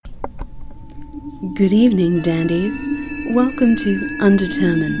Good evening, dandies. Welcome to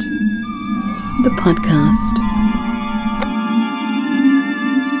Undetermined, the podcast.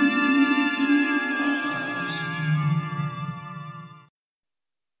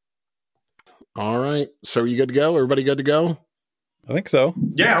 All right. So are you good to go? Everybody good to go? I think so.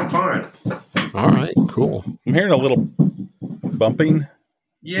 Yeah, I'm fine. All right, cool. I'm hearing a little bumping.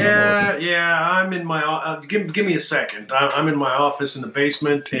 Yeah. I'm in my. Give me a second. I'm in my office in the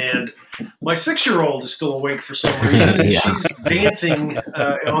basement, and my 6-year-old is still awake for some reason, and she's dancing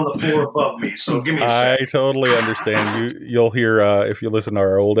on the floor above me. So give me a second. I totally understand. You'll hear if you listen to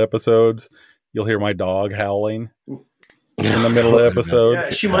our old episodes, you'll hear my dog howling in the middle of episodes. Yeah,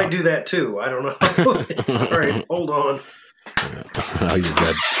 she might do that too. I don't know. All right, hold on. Oh, you're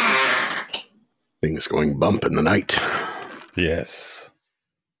good. Things going bump in the night. Yes.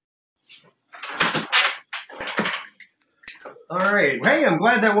 All right. Hey, I'm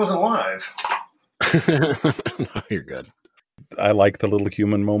glad that wasn't live. No, you're good. I like the little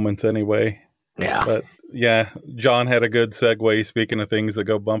human moments anyway. Yeah. But yeah, John had a good segue, speaking of things that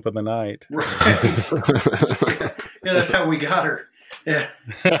go bump in the night. Right. Yeah, that's how we got her. Yeah.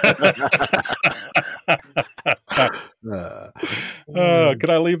 Could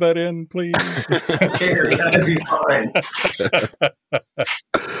I leave that in, please? Okay, that'd be fine.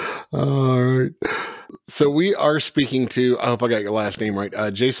 All right. So we are speaking to, I hope I got your last name right,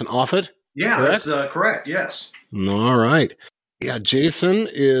 Jason Offutt. Yeah, correct? that's correct. Yes. All right. Yeah, Jason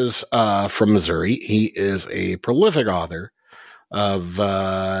is from Missouri. He is a prolific author of,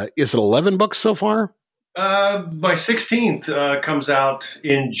 is it 11 books so far? My 16th comes out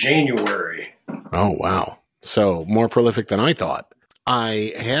in January. Oh, wow. So more prolific than I thought.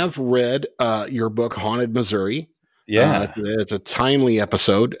 I have read your book, Haunted Missouri. Yeah. It's a timely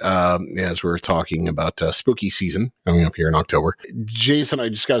episode as we're talking about spooky season coming up here in October. Jason, I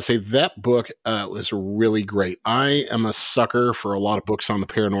just got to say that book was really great. I am a sucker for a lot of books on the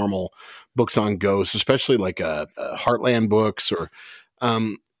paranormal, books on ghosts, especially like Heartland books or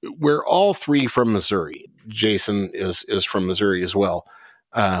we're all three from Missouri. Jason is from Missouri as well.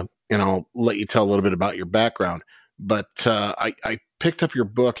 And I'll let you tell a little bit about your background. But I picked up your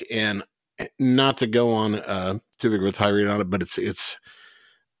book, and not to go on too big of a tirade on it, but it's.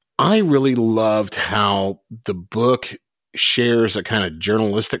 I really loved how the book shares a kind of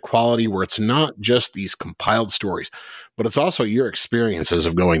journalistic quality where it's not just these compiled stories, but it's also your experiences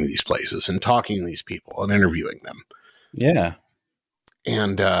of going to these places and talking to these people and interviewing them. Yeah.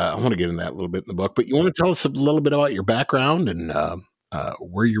 And I want to get into that a little bit in the book, but you want to tell us a little bit about your background and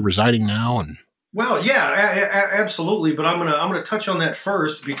where you're residing now? And Well, yeah, absolutely. But I'm gonna touch on that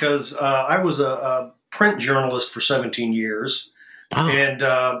first because I was a print journalist for 17 years, and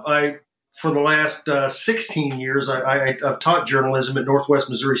I for the last 16 years I've taught journalism at Northwest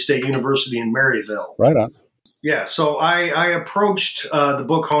Missouri State University in Maryville. Right on. Yeah, so I approached the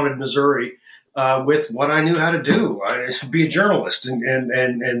book Haunted Missouri with what I knew how to do. I be a journalist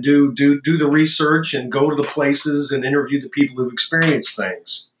and do the research and go to the places and interview the people who've experienced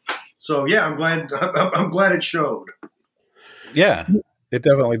things. So yeah, I'm glad it showed. Yeah, it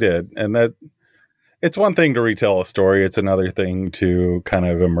definitely did. And that it's one thing to retell a story. It's another thing to kind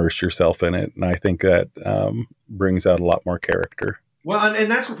of immerse yourself in it. And I think that brings out a lot more character. Well,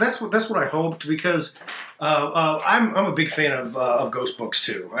 and that's what I hoped, because I'm a big fan of ghost books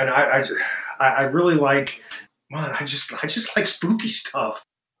too, and I really like. Well, I just like spooky stuff.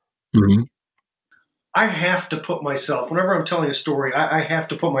 mm-hmm. I have to put myself, whenever I'm telling a story, I have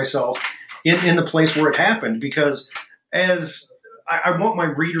to put myself in the place where it happened, because as I want my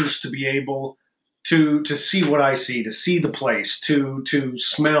readers to be able to see what I see, to see the place, to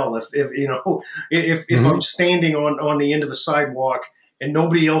smell. If Mm-hmm. I'm standing on the end of a sidewalk and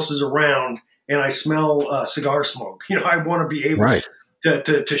nobody else is around and I smell cigar smoke, I want to be able Right.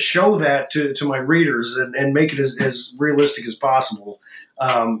 to show that to my readers and make it as realistic as possible.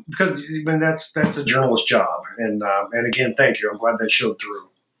 Because that's a journalist's job. And again, thank you. I'm glad that showed through.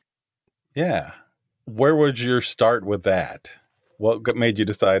 Yeah. Where would your start with that? What made you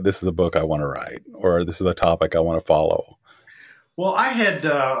decide this is a book I want to write, or this is a topic I want to follow? Well,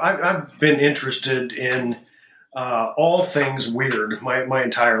 I've been interested in all things weird my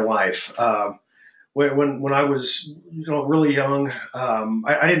entire life. When I was really young,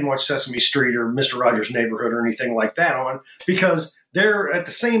 I didn't watch Sesame Street or Mr. Rogers' Neighborhood or anything like that because at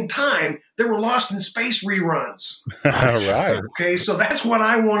the same time there were Lost in Space reruns. All right. Okay, so that's what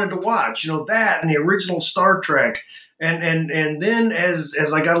I wanted to watch. That and the original Star Trek. And then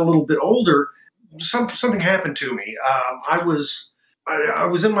as I got a little bit older, something happened to me. I was I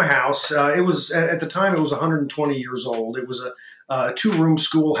was in my house. It was at the time it was 120 years old. It was a 2-room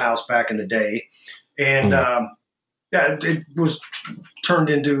schoolhouse back in the day, and it was turned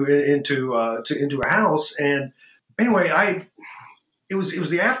into a house. And anyway, it was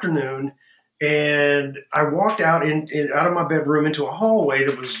the afternoon, and I walked out out of my bedroom into a hallway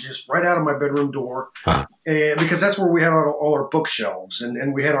that was just right out of my bedroom door, and because that's where we had all our bookshelves,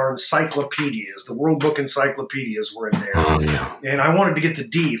 and we had our encyclopedias. The World Book encyclopedias were in there, and I wanted to get the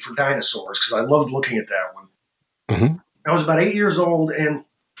D for dinosaurs because I loved looking at that one. Mm-hmm. I was about 8 years old, and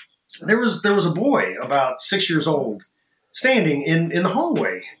there was a boy about 6 years old standing in the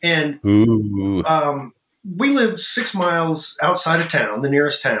hallway, and we lived 6 miles outside of town, the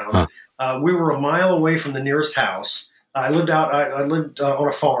nearest town. We were a mile away from the nearest house. I lived on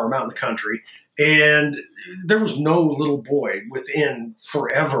a farm out in the country, and there was no little boy within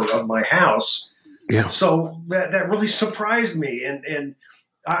forever of my house. Yeah. So that really surprised me, and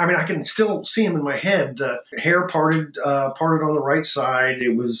I mean, I can still see him in my head. The hair parted on the right side.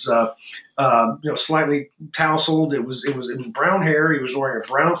 It was slightly tousled. It was brown hair. He was wearing a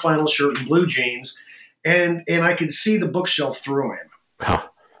brown flannel shirt and blue jeans, and I could see the bookshelf through him. Huh.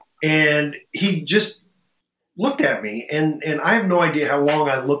 And he just looked at me, and I have no idea how long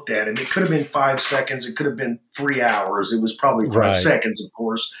I looked at him. It could have been 5 seconds. It could have been 3 hours. It was probably 5 seconds, of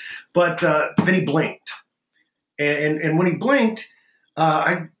course. But then he blinked. And when he blinked,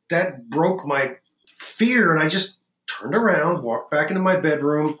 that broke my fear, and I just turned around, walked back into my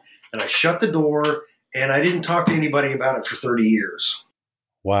bedroom, and I shut the door, and I didn't talk to anybody about it for 30 years.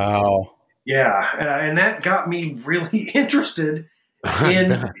 Wow. Yeah, and that got me really interested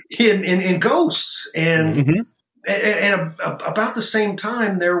in ghosts, and about the same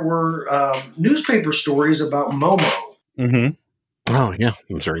time there were newspaper stories about Momo. Mm-hmm. Oh yeah,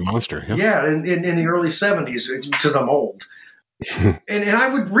 Missouri Monster. Yeah, in the early 70s, because I'm old, and I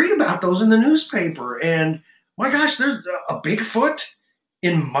would read about those in the newspaper. And my gosh, there's a Bigfoot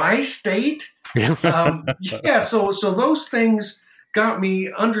in my state. So those things got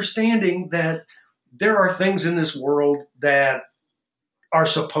me understanding that there are things in this world that are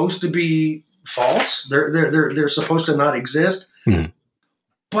supposed to be false. They're supposed to not exist,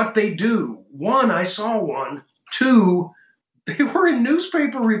 but they do. 1, I saw one. 2, they were in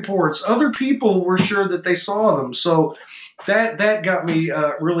newspaper reports. Other people were sure that they saw them. So that got me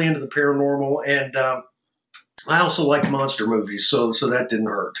really into the paranormal, and I also like monster movies. So that didn't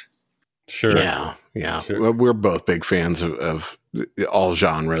hurt. Sure. Yeah. Sure. Well, we're both big fans of all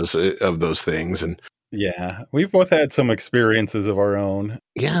genres of those things, and. Yeah, we've both had some experiences of our own.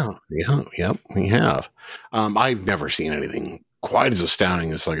 Yep, we have. I've never seen anything quite as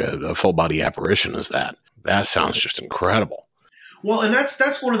astounding as like a full body apparition as that. That sounds just incredible. Well, and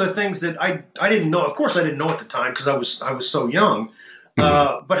that's one of the things that I didn't know. Of course, I didn't know at the time because I was so young.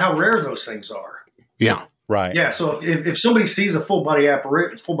 But how rare those things are. Yeah. Right. Yeah. So if somebody sees a full bodied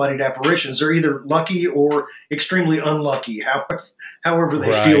apparitions, they're either lucky or extremely unlucky. However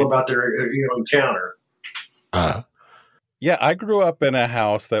they feel about their encounter. Yeah, I grew up in a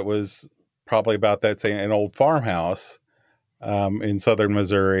house that was probably about that same, an old farmhouse in southern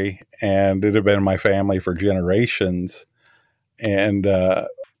Missouri, and it had been in my family for generations. And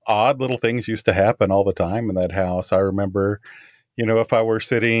odd little things used to happen all the time in that house. I remember, if I were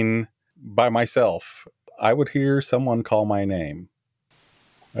sitting by myself, I would hear someone call my name,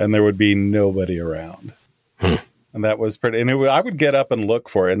 and there would be nobody around. And that was pretty. And I would get up and look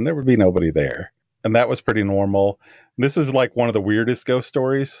for it, and there would be nobody there. And that was pretty normal. This is like one of the weirdest ghost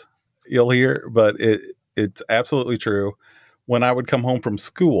stories you'll hear, but it's absolutely true. When I would come home from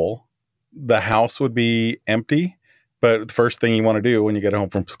school, the house would be empty. But the first thing you want to do when you get home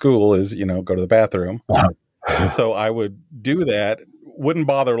from school is, go to the bathroom. So I would do that, wouldn't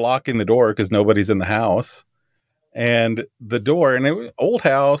bother locking the door because nobody's in the house. And the door, and it was old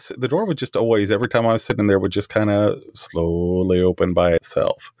house, the door would just always, every time I was sitting there, would just kind of slowly open by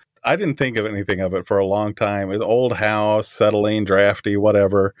itself. I didn't think of anything of it for a long time. It was old house, settling, drafty,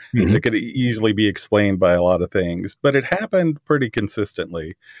 whatever. Mm-hmm. It could easily be explained by a lot of things, but it happened pretty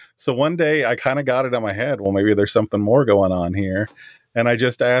consistently. So one day I kind of got it in my head, well, maybe there's something more going on here. And I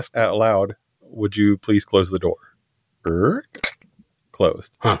just asked out loud, would you please close the door?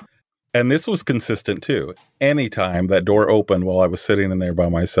 Closed. Huh. And this was consistent too. Anytime that door opened while I was sitting in there by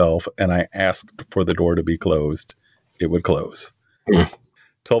myself and I asked for the door to be closed, it would close. Mm.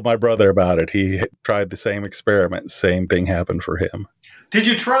 Told my brother about it. He tried the same experiment. Same thing happened for him. Did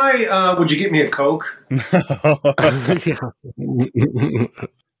you try, would you get me a Coke?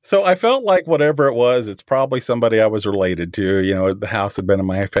 So I felt like whatever it was, it's probably somebody I was related to. The house had been in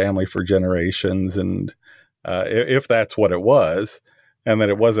my family for generations, and if that's what it was, and that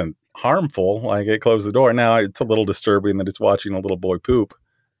it wasn't harmful. Like, it closed the door. Now it's a little disturbing that it's watching a little boy poop.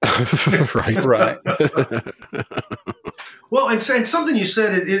 Right. Well, and something you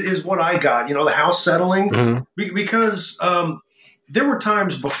said is what I got. The house settling, because there were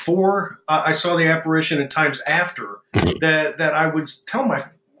times before I saw the apparition and times after that I would tell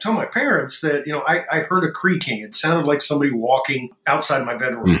my parents that I heard a creaking. It sounded like somebody walking outside my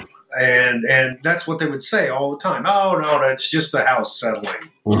bedroom. And that's what they would say all the time. Oh, no, that's just the house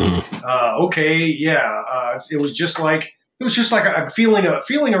settling. Okay, yeah. It was just like I'm feeling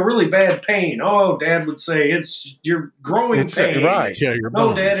a really bad pain. Oh, Dad would say you're growing pain. Right? Yeah,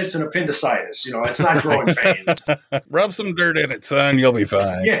 no, Dad, it's an appendicitis. It's not growing pain. Rub some dirt in it, son. You'll be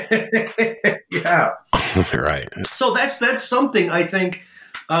fine. Yeah. Right. So that's something I think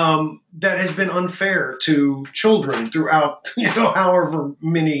that has been unfair to children throughout, however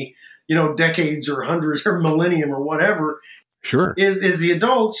many, decades or hundreds or millennium or whatever. Sure. Is the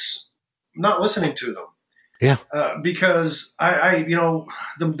adults not listening to them? Yeah. Because all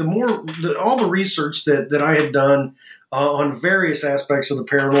the research that I had done on various aspects of the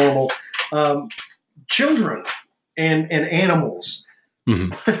paranormal, children and animals,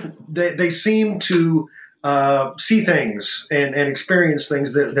 they seem to see things and experience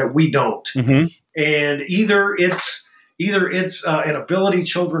things that we don't. And either it's an ability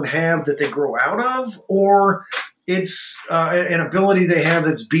children have that they grow out of, or it's an ability they have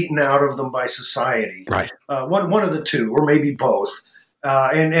that's beaten out of them by society. Right. One of the two, or maybe both.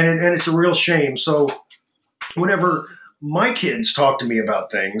 And it's a real shame. So whenever my kids talk to me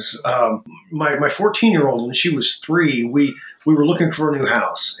about things, my 14-year-old, when she was 3, we were looking for a new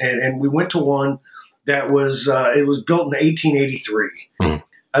house, and we went to one that was it was built in 1883.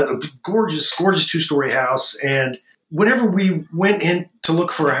 A gorgeous 2-story house. And whenever we went in to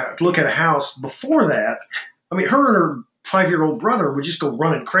look at a house before that, I mean, her and her 5-year-old brother would just go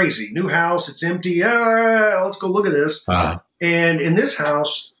running crazy. New house, it's empty. Let's go look at this. And in this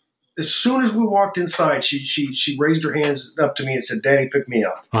house, as soon as we walked inside, she raised her hands up to me and said, "Daddy, pick me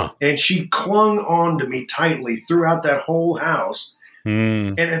up." And she clung on to me tightly throughout that whole house.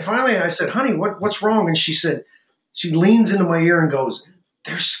 And finally I said, "Honey, what's wrong?" And she leans into my ear and goes,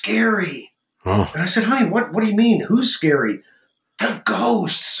 "They're scary." And I said, "Honey, what do you mean? Who's scary?" "The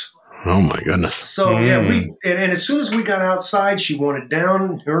ghosts." Oh my goodness. So yeah, and as soon as we got outside, she wanted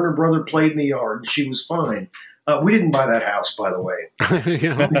down. Her and her brother played in the yard, and she was fine. We didn't buy that house, by the way.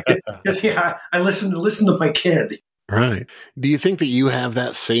 Because I listened to my kid. Right. Do you think that you have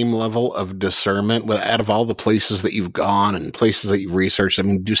that same level of discernment out of all the places that you've gone and places that you've researched? I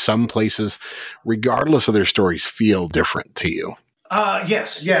mean, do some places, regardless of their stories, feel different to you?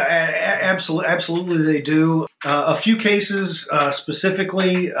 Yes. Yeah, absolutely they do. A few cases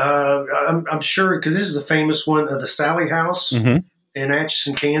specifically, I'm sure, because this is a famous one, the Sally House in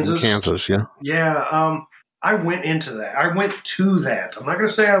Atchison, Kansas. Yeah. Yeah. I went into that. I went to that. I'm not going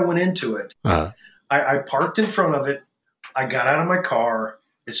to say I went into it. I parked in front of it. I got out of my car.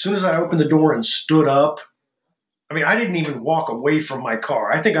 As soon as I opened the door and stood up, I mean, I didn't even walk away from my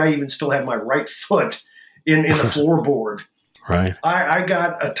car. I think I even still had my right foot in the floorboard. Right. I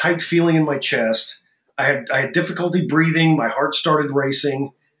got a tight feeling in my chest. I had difficulty breathing. My heart started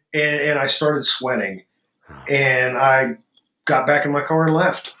racing, and I started sweating. And I got back in my car and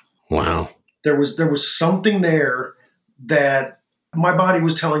left. Wow. There was something there that my body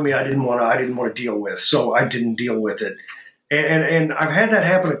was telling me I didn't want to deal with, so I didn't deal with it. And I've had that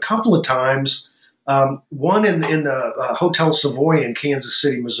happen a couple of times. One in the Hotel Savoy in Kansas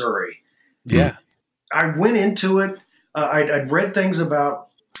City, Missouri. Yeah. I went into it. I'd read things about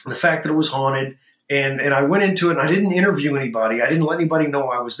the fact that it was haunted, and I went into it, and I didn't interview anybody. I didn't let anybody know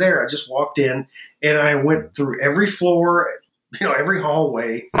I was there. I just walked in, and I went through every floor, every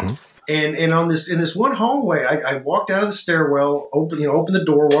hallway. And in this one hallway, I walked out of the stairwell, opened the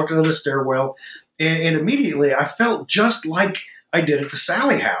door, walked out of the stairwell, and immediately I felt just like I did at the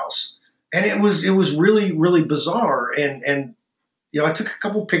Sally House. And it was really, really bizarre. And I took a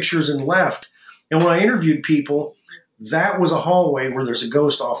couple pictures and left. And when I interviewed people, that was a hallway where there's a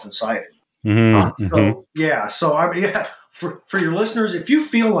ghost often sighted. So for your listeners, if you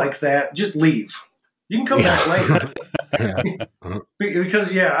feel like that, just leave. You can come back later.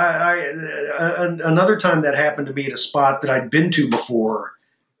 Because another time that happened to me at a spot that I'd been to before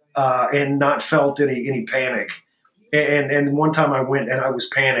and not felt any panic. And one time I went and I was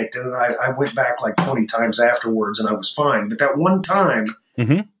panicked, and I went back like 20 times afterwards and I was fine. But that one time,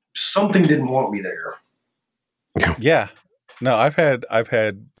 something didn't want me there. Yeah. No, I've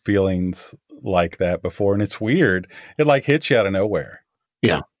had feelings like that before, and it's weird. It like hits you out of nowhere.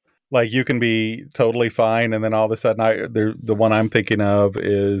 Yeah. Like you can be totally fine, and then all of a sudden, the one I'm thinking of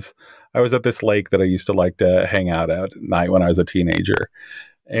is I was at this lake that I used to like to hang out at night when I was a teenager,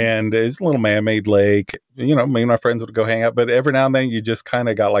 and it's a little man-made lake. You know, me and my friends would go hang out, but every now and then you just kind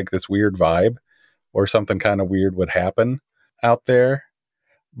of got like this weird vibe, or something kind of weird would happen out there.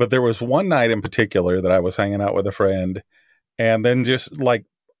 But there was one night in particular that I was hanging out with a friend, and then just like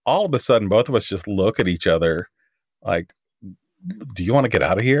all of a sudden, both of us just look at each other like, do you want to get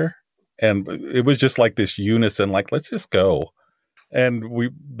out of here? And it was just like this unison, like, let's just go.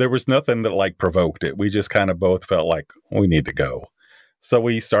 And there was nothing that like provoked it. We just kind of both felt like we need to go. So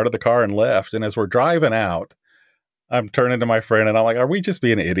we started the car and left. And as we're driving out, I'm turning to my friend and I'm like, are we just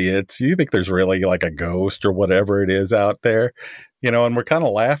being idiots? Do you think there's really like a ghost or whatever it is out there? You know, and we're kind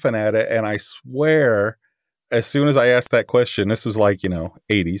of laughing at it. And I swear, as soon as I asked that question, this was like,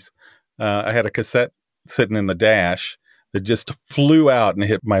 80s, I had a cassette sitting in the dash that just flew out and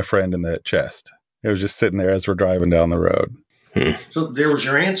hit my friend in the chest. It was just sitting there as we're driving down the road. So there was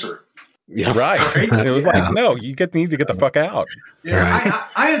your answer. Yeah, right. It was like, no, you need to get the fuck out. Yeah, right.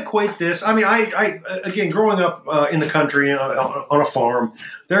 I equate this. I mean, I again, growing up in the country on a farm,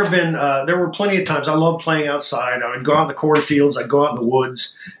 there were plenty of times I loved playing outside. I would go out in the cornfields. I'd go out in the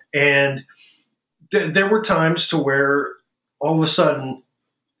woods, and there were times to where all of a sudden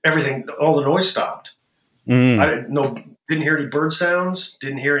all the noise stopped. I didn't hear any bird sounds,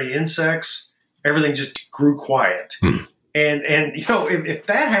 didn't hear any insects. Everything just grew quiet. And if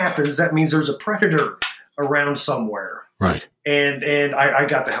that happens, that means there's a predator around somewhere. Right. And I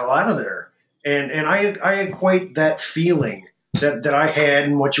got the hell out of there. And I equate that feeling that I had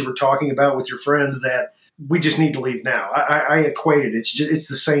and what you were talking about with your friend, that we just need to leave now. I equate it. It's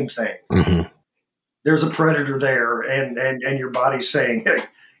the same thing. Mm-hmm. There's a predator there, and your body's saying, hey,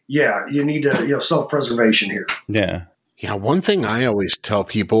 yeah, you need to, self-preservation here. Yeah. Yeah. One thing I always tell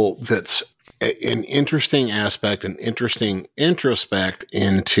people that's an interesting aspect, an interesting introspect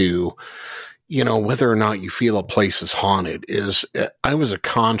into, whether or not you feel a place is haunted is I was a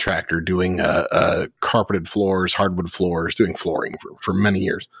contractor doing carpeted floors, hardwood floors, doing flooring for many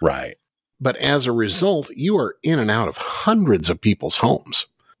years. Right. But as a result, you are in and out of hundreds of people's homes.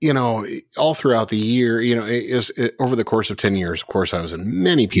 All throughout the year, over the course of 10 years, of course, I was in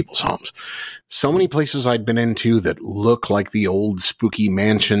many people's homes. So many places I'd been into that look like the old spooky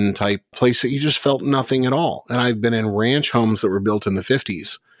mansion type place that you just felt nothing at all. And I've been in ranch homes that were built in the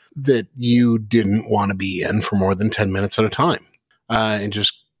 50s that you didn't want to be in for more than 10 minutes at a time. And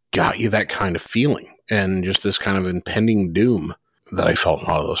just got you that kind of feeling and just this kind of impending doom that I felt in a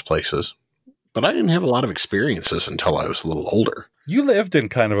lot of those places. But I didn't have a lot of experiences until I was a little older. You lived in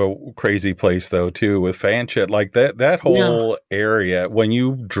kind of a crazy place, though, too, with Fanchette. Like that whole area, when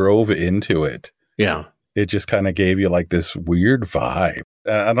you drove into it, it just kind of gave you like this weird vibe.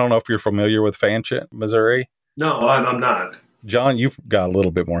 I don't know if you're familiar with Fanchette, Missouri. No, I'm not. John, you've got a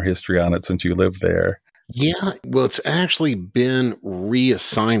little bit more history on it since you lived there. Yeah, well, it's actually been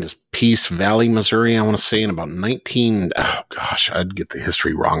reassigned as Peace Valley, Missouri, I want to say in about I'd get the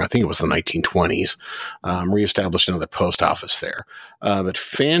history wrong. I think it was the 1920s. Reestablished another post office there. But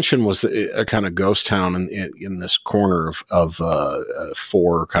Fanchon was a kind of ghost town in this corner of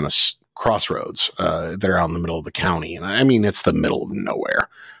four kind of crossroads that are out in the middle of the county. And I mean, it's the middle of nowhere.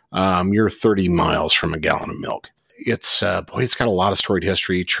 You're 30 miles from a gallon of milk. It's got a lot of storied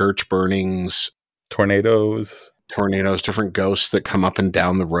history, church burnings, tornadoes, different ghosts that come up and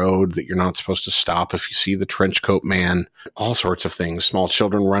down the road that you're not supposed to stop if you see the trench coat man, all sorts of things, small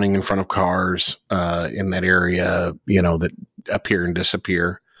children running in front of cars in that area, that appear and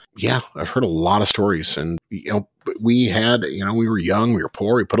disappear. Yeah, I've heard a lot of stories. And, we had, we were young, we were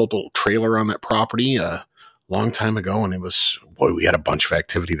poor. We put a little trailer on that property a long time ago. And we had a bunch of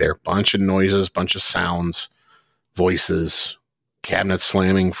activity there, bunch of noises, bunch of sounds, voices, cabinets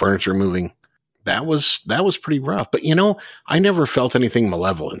slamming, furniture moving. That was pretty rough. But, I never felt anything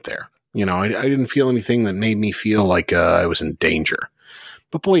malevolent there. I didn't feel anything that made me feel like I was in danger.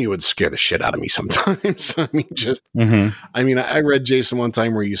 But boy, it would scare the shit out of me sometimes. I mean, I read Jason one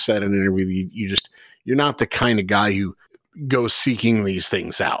time where you said in an interview, you're not the kind of guy who goes seeking these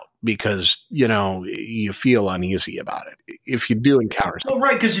things out because, you feel uneasy about it. If you do encounter something. Well,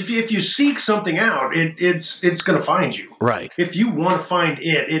 right, because if you seek something out, it's going to find you. Right. If you want to find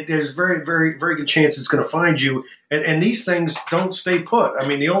there's very, very, very good chance it's going to find you. And these things don't stay put. I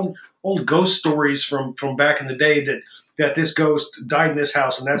mean, the old ghost stories from back in the day that this ghost died in this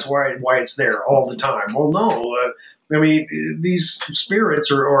house and that's why it's there all the time. Well, no. These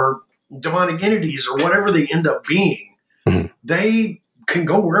spirits or demonic entities or whatever they end up being, they can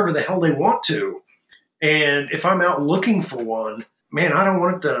go wherever the hell they want to. And if I'm out looking for one, man, I don't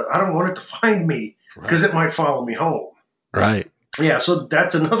want it to find me because it might follow me home. Right. Yeah. So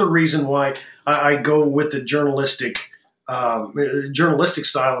that's another reason why I go with the journalistic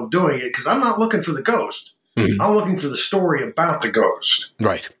style of doing it, because I'm not looking for the ghost. Mm-hmm. I'm looking for the story about the ghost.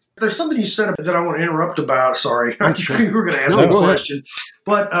 Right. There's something you said that I want to interrupt about. Sorry, you were going to ask me a question,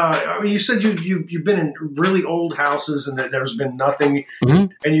 but I mean, you said you've been in really old houses and that there's been nothing,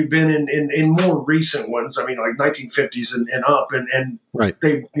 mm-hmm. and you've been in more recent ones. I mean, like 1950s and up, and right.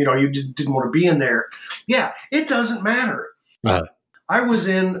 They, you didn't want to be in there. Yeah, it doesn't matter. I was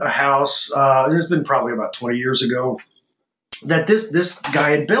in a house. It's been probably about 20 years ago that this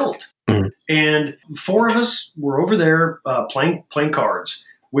guy had built, mm-hmm. and 4 of us were over there playing cards.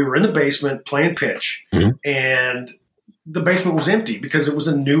 We were in the basement playing pitch, mm-hmm. and the basement was empty because it was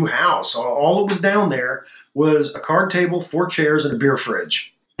a new house. All that was down there was a card table, 4 chairs, and a beer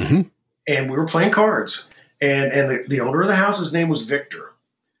fridge. Mm-hmm. And we were playing cards. And the owner of the house, his name was Victor.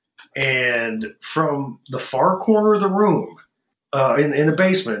 And from the far corner of the room, in the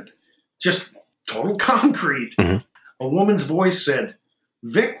basement, just total concrete, mm-hmm. a woman's voice said,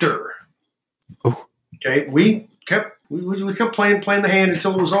 "Victor." Oh. Okay, we kept playing the hand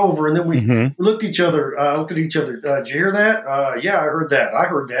until it was over, and then we looked at each other. Did you hear that? Yeah, I heard that. I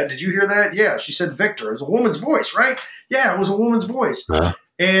heard that. Did you hear that? Yeah, she said Victor. It was a woman's voice, right? Yeah, it was a woman's voice.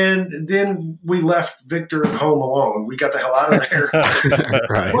 And then we left Victor at home alone. We got the hell out of there.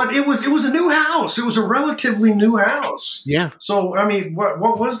 Right. But it was a new house. It was a relatively new house. Yeah. So I mean,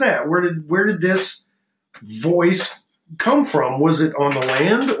 what was that? Where did this voice come from? Was it on the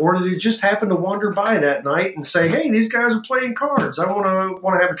land, or did it just happen to wander by that night and say, "Hey, these guys are playing cards. I want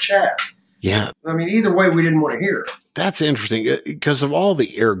to have a chat"? Yeah. I mean, either way, we didn't want to hear it. That's interesting because of all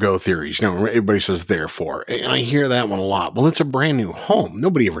the ergo theories. Everybody says therefore. And I hear that one a lot. Well, it's a brand new home.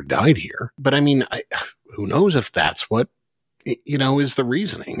 Nobody ever died here. But I mean, who knows if that's what, is the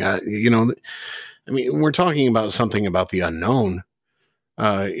reasoning? I mean, we're talking about something about the unknown.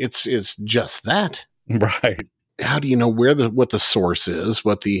 It's just that. Right. How do you know what the source is,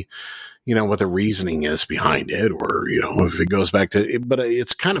 what the reasoning is behind it, or, if it goes back to it, but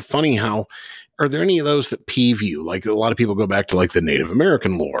it's kind of funny are there any of those that peeve you? Like a lot of people go back to like the Native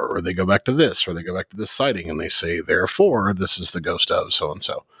American lore, or they go back to this, or they go back to this sighting and they say, therefore, this is the ghost of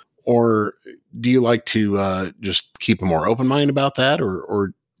so-and-so. Or do you like to just keep a more open mind about that?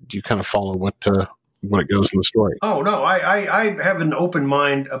 Or do you kind of follow what it goes in the story? Oh, no, I have an open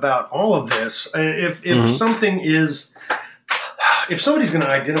mind about all of this. If mm-hmm. If somebody's going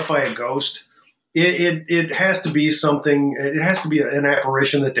to identify a ghost, it has to be something. It has to be an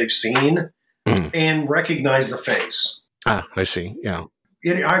apparition that they've seen and recognize the face. Ah, I see. Yeah.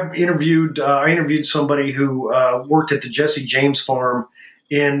 I interviewed somebody who worked at the Jesse James farm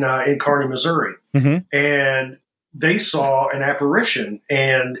in Kearney, Missouri, mm-hmm. and they saw an apparition,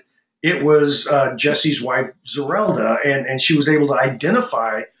 and it was Jesse's wife, Zerelda, and she was able to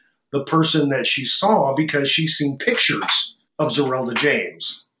identify the person that she saw because she's seen pictures of Zerelda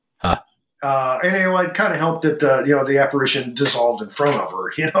James. Huh. And it kind of helped that the apparition dissolved in front of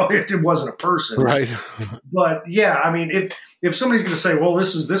her. It wasn't a person. Right. But yeah, I mean, if somebody's going to say, well,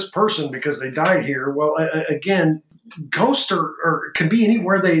 this is this person because they died here, well, again, ghosts are can be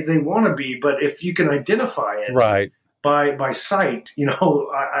anywhere they want to be, but if you can identify it right by sight,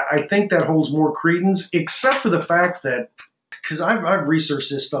 I think that holds more credence, except for the fact that, because I've researched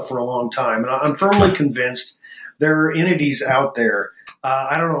this stuff for a long time, and I'm firmly convinced there are entities out there.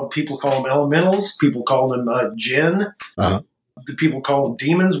 I don't know. People call them elementals. People call them jinn. Uh-huh. People call them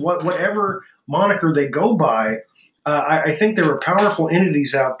demons. Whatever moniker they go by, I think there are powerful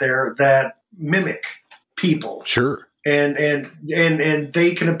entities out there that mimic people. Sure. And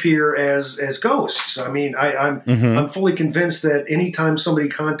they can appear as ghosts. I mean, I'm fully convinced that anytime somebody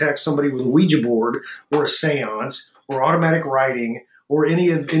contacts somebody with a Ouija board or a seance or automatic writing or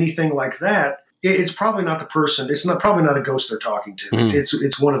anything like that, it's probably not the person. It's probably not a ghost they're talking to.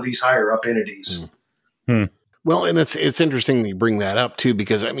 It's one of these higher up entities. Well, and it's interesting that you bring that up too,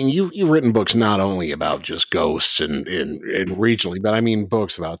 because I mean, you've written books not only about just ghosts and regionally, but I mean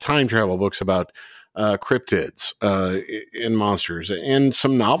books about time travel, books about cryptids and monsters, and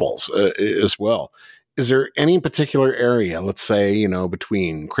some novels as well. Is there any particular area, let's say,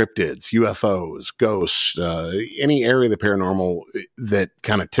 between cryptids, UFOs, ghosts, any area of the paranormal that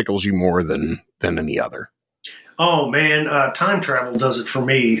kind of tickles you more than any other? Oh, man. Time travel does it for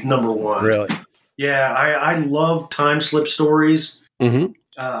me, number one. Really? Yeah, I love time slip stories. Mm-hmm.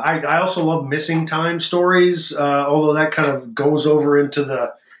 I also love missing time stories, although that kind of goes over into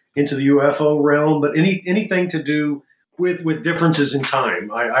the UFO realm. But anything to do with differences in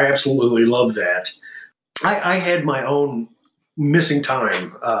time, I absolutely love that. I had my own missing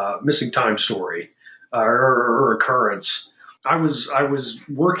time story or occurrence. I was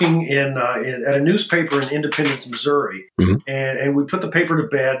working at a newspaper in Independence, Missouri, and we put the paper to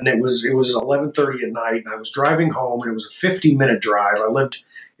bed, and it was 11:30 at night, and I was driving home, and it was a 50-minute drive. I lived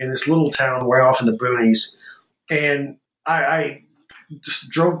in this little town way off in the boonies, and I just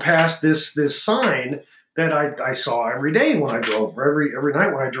drove past this sign that I saw every day when I drove, every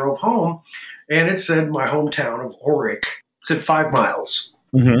night when I drove home, and it said my hometown of Orick. It said 5 miles,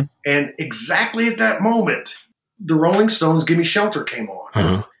 and exactly at that moment, the Rolling Stones' "Gimme Shelter" came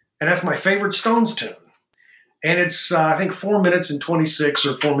on. And that's my favorite Stones tune. And it's, I think, 4 minutes and 26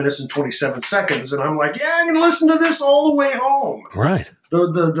 or 4 minutes and 27 seconds. And I'm like, yeah, I can listen to this all the way home. Right.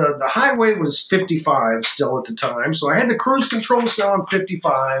 The highway was 55 still at the time. So I had the cruise control set on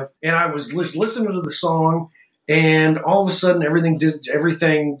 55. And I was listening to the song. And all of a sudden, everything just,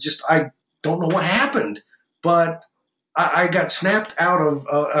 I don't know what happened. But I got snapped out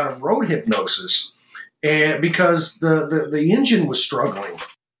of road hypnosis. And because the engine was struggling,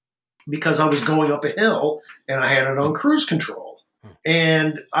 because I was going up a hill and I had it on cruise control.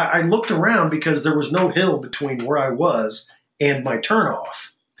 And I looked around because there was no hill between where I was and my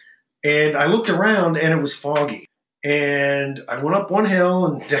turnoff. And I looked around and it was foggy. And I went up one hill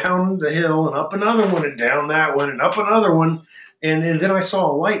and down the hill and up another one and down that one and up another one. And then I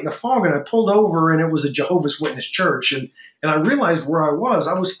saw a light in the fog, and I pulled over, and it was a Jehovah's Witness church. And I realized where I was.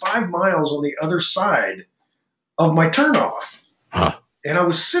 I was 5 miles on the other side of my turnoff. And I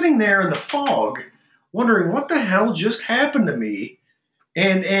was sitting there in the fog wondering what the hell just happened to me.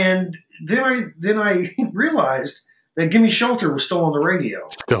 And then I realized that "Gimme Shelter" was still on the radio.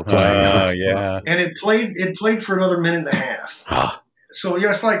 Still playing. Yeah. And it played for another minute and a half. So yeah,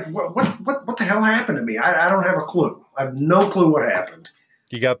 it's like, what the hell happened to me? I don't have a clue. I have no clue what happened.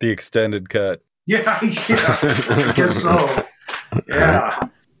 You got the extended cut. Yeah, I guess so. Yeah.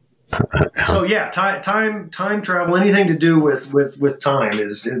 So yeah, time travel, anything to do with time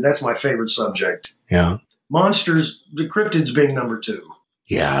that's my favorite subject. Yeah. Monsters, the cryptids being number 2.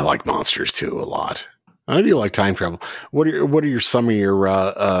 Yeah, I like monsters too a lot. I do like time travel. What are some of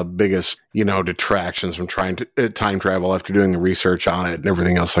your biggest, detractions from trying to time travel after doing the research on it and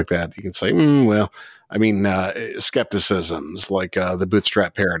everything else like that? You can say, skepticisms like the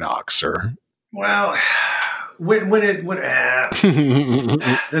bootstrap paradox, or well, when the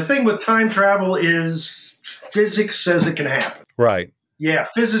thing with time travel is physics says it can happen. Right. Yeah,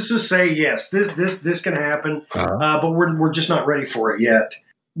 physicists say yes, this can happen, but we're just not ready for it yet.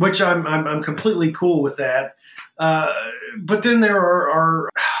 Which I'm completely cool with that. But then there are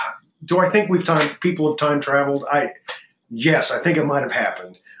do I think people have time traveled? Yes, I think it might have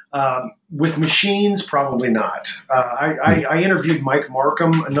happened. With machines, probably not. I interviewed Mike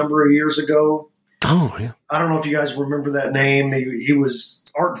Markham a number of years ago. Oh, yeah. I don't know if you guys remember that name. He was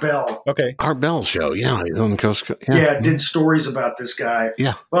Art Bell. Okay. Art Bell show. Yeah. He's on the coast. Yeah, did stories about this guy.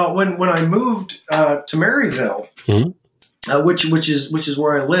 Yeah. Well, when I moved to Maryville, which is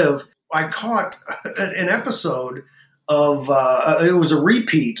where I live, I caught an episode of it was a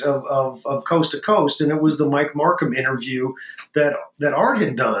repeat of Coast to Coast, and it was the Mike Markham interview that Art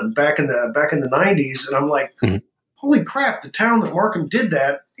had done back in the 90s, and I'm like, holy crap, the town that Markham did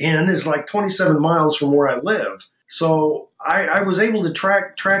that in is like 27 miles from where I live. So I was able to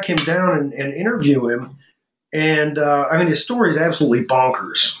track him down and interview him. And, his story is absolutely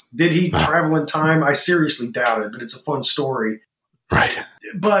bonkers. Did he travel in time? I seriously doubt it, but it's a fun story. Right.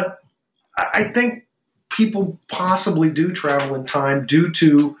 But I think people possibly do travel in time due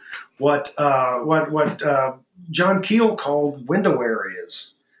to what John Keel called window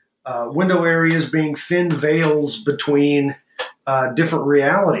areas. Window areas being thin veils between different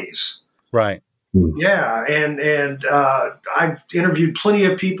realities. Right. Yeah, and I've interviewed plenty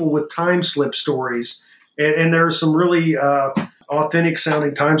of people with time slip stories. And there are some really authentic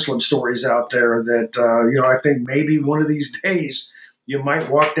sounding time slip stories out there that, I think maybe one of these days you might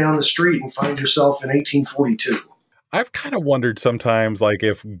walk down the street and find yourself in 1842. I've kind of wondered sometimes, like,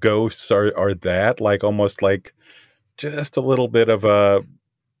 if ghosts are that, like, almost like just a little bit of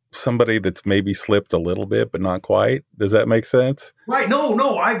somebody that's maybe slipped a little bit, but not quite. Does that make sense? Right.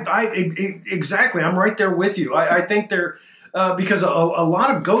 No, exactly. I'm right there with you. I think they're, because a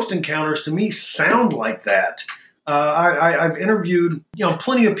lot of ghost encounters to me sound like that. I've interviewed,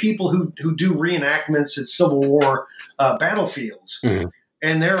 plenty of people who do reenactments at Civil War battlefields,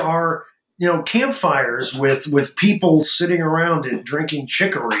 and there are, campfires with people sitting around it drinking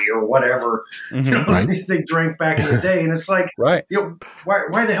chicory or whatever Right. they drank back in the day, and it's like, Right.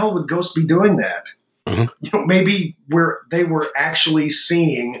 Why the hell would ghosts be doing that? Maybe they were actually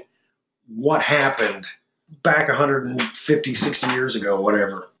seeing what happened back 150, 60 years ago,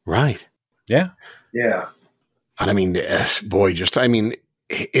 whatever. Right. Yeah. Yeah. And I mean, boy,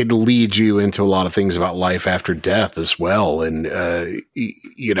 it leads you into a lot of things about life after death as well. And,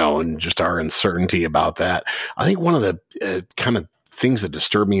 and just our uncertainty about that. I think one of the kind of things that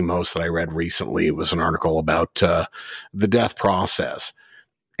disturbed me most that I read recently was an article about the death process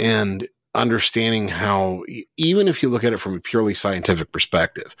and understanding how, even if you look at it from a purely scientific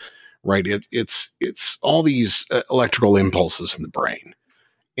perspective, right, it's all these electrical impulses in the brain.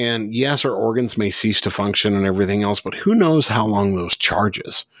 And yes, our organs may cease to function and everything else, but who knows how long those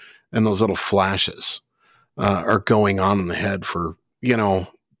charges and those little flashes are going on in the head for,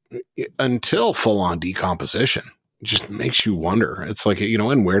 until full on decomposition. It just makes you wonder. It's like,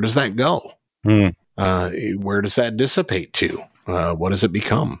 and where does that go? Where does that dissipate to? What does it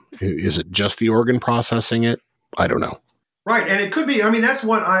become? Is it just the organ processing it? I don't know. Right. And it could be, that's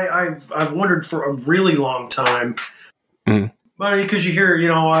what I've wondered for a really long time. Mm. Because you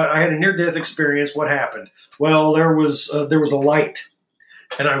hear, I had a near-death experience. What happened? Well, there was a light,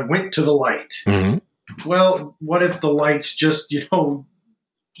 and I went to the light. Mm-hmm. Well, what if the light's just, your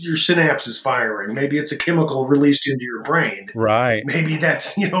synapses firing? Maybe it's a chemical released into your brain. Right. Maybe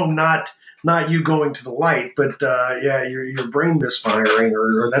that's, not you going to the light, but your brain misfiring,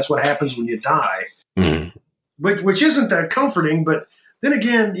 or that's what happens when you die. Mm-hmm. Which isn't that comforting, but then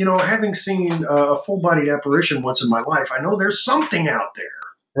again, having seen a full-bodied apparition once in my life, I know there's something out there.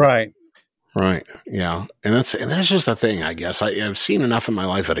 Right. Right. Yeah. And that's just the thing, I guess. I've seen enough in my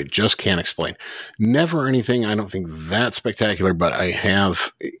life that I just can't explain. Never anything, I don't think, that spectacular, but I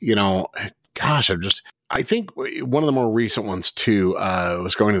have, I think one of the more recent ones too,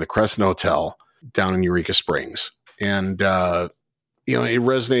 was going to the Crescent Hotel down in Eureka Springs. And, it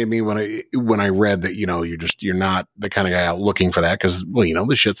resonated with me when I read that, you're not the kind of guy out looking for that because,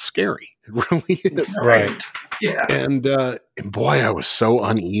 the shit's scary. It really is. Right. Yeah. And boy, I was so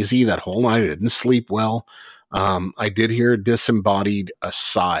uneasy that whole night. I didn't sleep well. I did hear a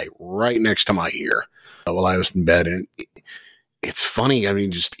sigh right next to my ear while I was in bed. And it's funny.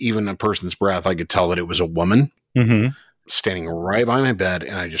 Just even a person's breath, I could tell that it was a woman standing right by my bed.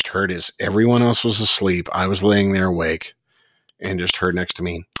 And I just heard as everyone else was asleep, I was laying there awake. And just heard next to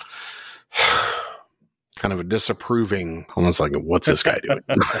me, kind of a disapproving, almost like, what's this guy doing?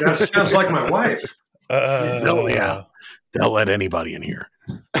 That sounds like my wife. They'll let anybody in here.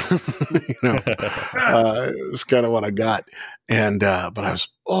 It's kind of what I got. And, but I was,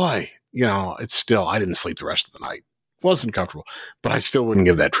 it's still, I didn't sleep the rest of the night. Wasn't comfortable, but I still wouldn't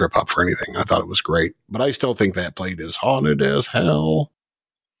give that trip up for anything. I thought it was great, but I still think that place is haunted as hell.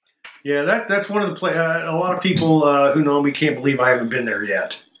 Yeah, that's one of the a lot of people who know me can't believe I haven't been there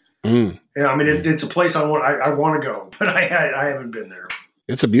yet. Mm. Yeah, it's a place I want to go, but I haven't been there.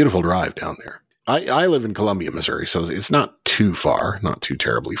 It's a beautiful drive down there. I live in Columbia, Missouri, so it's not too far, not too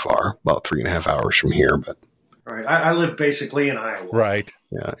terribly far, about 3.5 hours from here. But right, I live basically in Iowa. Right.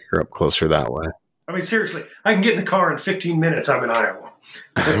 Yeah, you're up closer that way. Seriously, I can get in the car in 15 minutes. I'm in Iowa.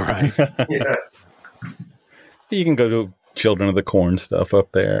 Right. Yeah. You can go to Children of the Corn stuff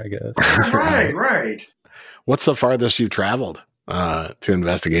up there, I guess. Right. What's the farthest you've traveled to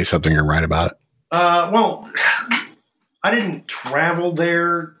investigate something or write about it? Well, I didn't travel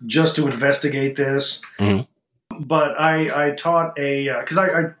there just to investigate this, but I taught because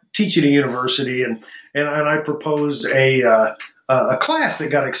I teach at a university, and I proposed a class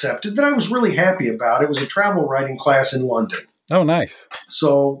that got accepted that I was really happy about. It was a travel writing class in London. Oh, nice.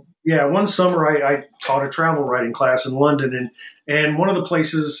 So, yeah, one summer I taught a travel writing class in London, and one of the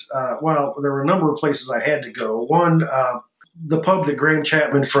places, there were a number of places I had to go. One, the pub that Graham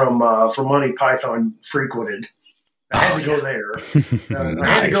Chapman from Monty Python frequented. I had to go there. I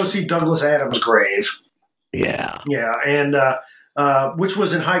had to go see Douglas Adams' grave. Yeah. Yeah, and which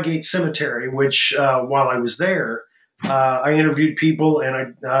was in Highgate Cemetery, which while I was there, I interviewed people,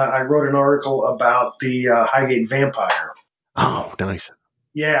 and I wrote an article about the Highgate vampire. Oh, nice.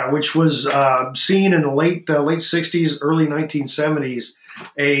 Yeah, which was seen in the late 60s, early 1970s.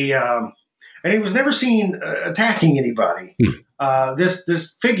 And he was never seen attacking anybody.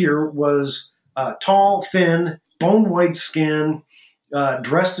 This figure was tall, thin, bone white skin,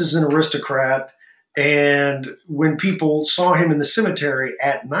 dressed as an aristocrat. And when people saw him in the cemetery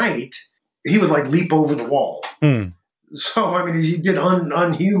at night, he would leap over the wall. So he did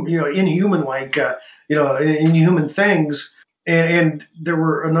inhuman inhuman things. And there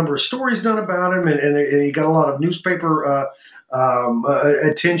were a number of stories done about him, and he got a lot of newspaper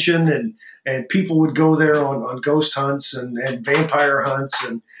attention, and people would go there on ghost hunts and vampire hunts,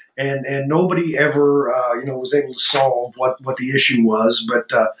 and nobody ever was able to solve what the issue was.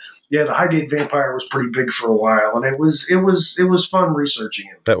 But yeah, the Highgate Vampire was pretty big for a while, and it was fun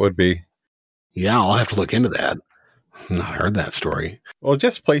researching it. That would be. Yeah, I'll have to look into that. I've not heard that story. Well,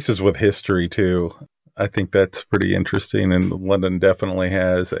 just places with history, too. I think that's pretty interesting. And London definitely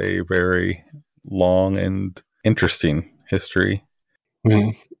has a very long and interesting history.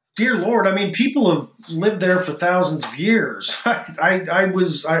 Mm-hmm. Dear Lord, I mean, people have lived there for thousands of years. I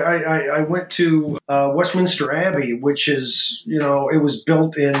went to Westminster Abbey, which is, it was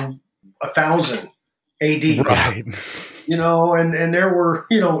built in 1000 AD. Right. And there were,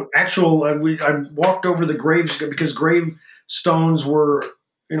 actual, I walked over the graves because gravestones were,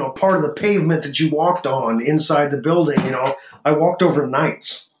 part of the pavement that you walked on inside the building. I walked over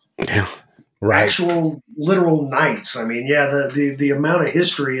knights. Yeah. Right. Actual literal knights. I mean, yeah, the amount of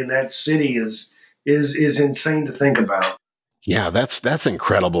history in that city is insane to think about. Yeah, that's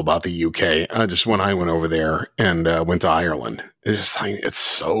incredible about the UK. Just when I went over there and went to Ireland, it's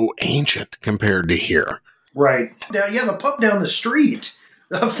so ancient compared to here. Right. Now, yeah, the pub down the street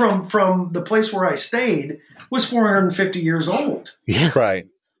from the place where I stayed was 450 years old. Yeah. Right.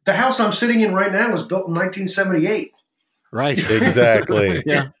 The house I'm sitting in right now was built in 1978. Right. Exactly.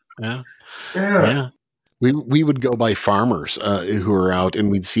 Yeah. We would go by farmers who are out,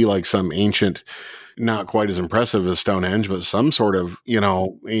 and we'd see like some ancient, not quite as impressive as Stonehenge, but some sort of,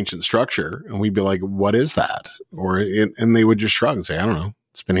 ancient structure. And we'd be like, what is that? And they would just shrug and say, I don't know.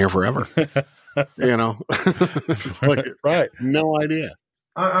 It's been here forever. It's like, right. No idea.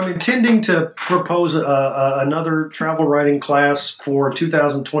 I'm intending to propose another travel writing class for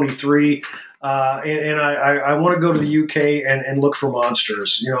 2023. And I want to go to the UK and look for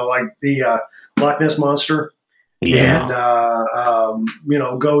monsters, like the Loch Ness Monster. Yeah. And,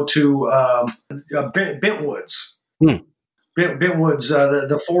 go to Bentwoods. Bentwoods,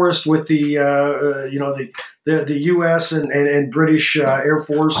 the forest with the U.S. and British Air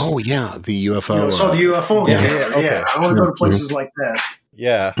Force. Oh, yeah. The UFO. So the UFO. Yeah. Yeah. I want to go to places like that.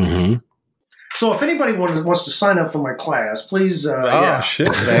 Yeah. Mm-hmm. So if anybody wants to sign up for my class, please. Shit,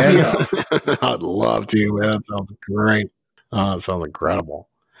 man. I'd love to. That sounds great. It sounds incredible.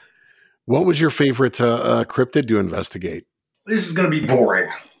 What was your favorite cryptid to investigate? This is going to be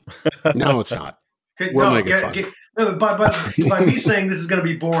boring. No, it's not. By me saying this is going to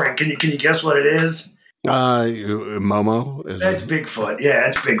be boring, can you guess what it is? Momo. That's Bigfoot. Yeah,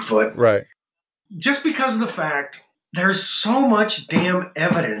 it's Bigfoot. Right. Just because of the fact there's so much damn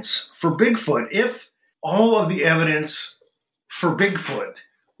evidence for Bigfoot. If all of the evidence for Bigfoot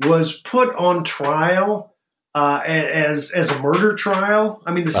was put on trial as a murder trial,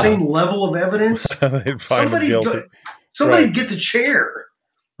 I mean, the same level of evidence, somebody get the chair.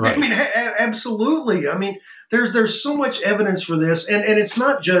 Right. I mean, absolutely. I mean, there's so much evidence for this, and it's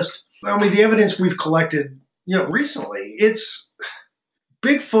not just, the evidence we've collected, recently. It's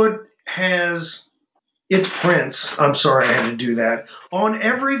Bigfoot has its prints. I'm sorry I had to do that on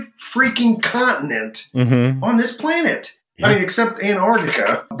every freaking continent on this planet. Yeah. I mean, except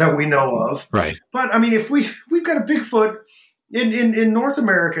Antarctica that we know of. Right. But I mean, if we've got a Bigfoot in North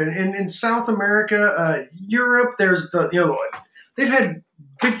America, in South America, Europe, there's they've had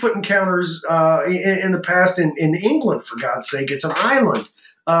Bigfoot encounters in the past in England, for God's sake. It's an island.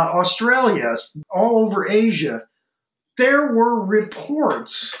 Australia, all over Asia. There were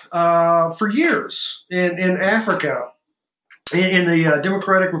reports for years in Africa, in the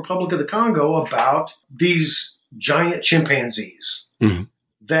Democratic Republic of the Congo, about these giant chimpanzees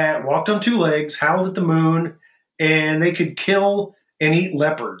that walked on two legs, howled at the moon, and they could kill and eat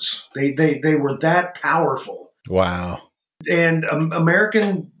leopards. They were that powerful. Wow. And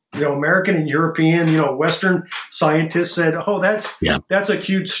American and European, Western scientists said, "Oh, that's a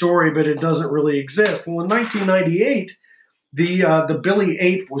cute story, but it doesn't really exist." Well, in 1998, the Billy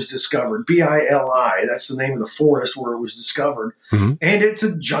Ape was discovered. BILI. That's the name of the forest where it was discovered, and it's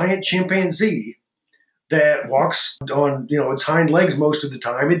a giant chimpanzee that walks on its hind legs most of the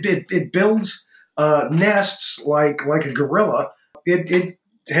time. It builds nests like a gorilla. It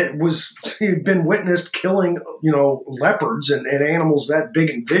had been witnessed killing, leopards and animals that big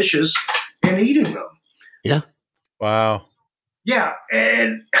and vicious and eating them. Yeah. Wow. Yeah.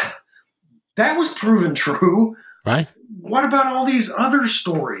 And that was proven true. Right. What about all these other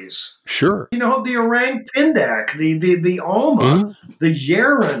stories? Sure. The orang pindak, the Alma, the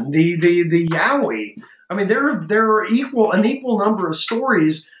Yeren, the Yowie. I mean, there are an equal number of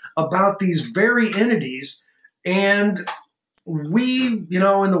stories about these very entities, and we, in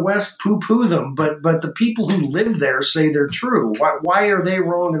the West, poo-poo them, but the people who live there say they're true. Why are they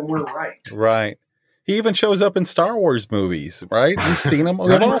wrong and we're right? Right. He even shows up in Star Wars movies, right? We've seen him.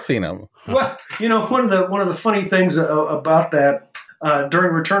 We've all seen him. Well, one of the funny things about that,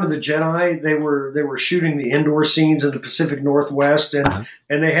 during Return of the Jedi, they were shooting the indoor scenes in the Pacific Northwest, and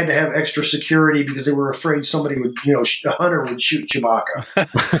they had to have extra security because they were afraid somebody would, a hunter would shoot Chewbacca.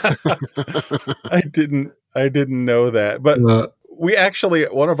 I didn't know that, but we actually,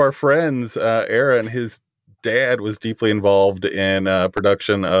 one of our friends, Aaron, his dad was deeply involved in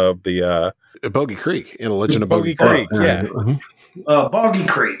production of the Boggy Creek, in Legend of Boggy Creek. Yeah. Boggy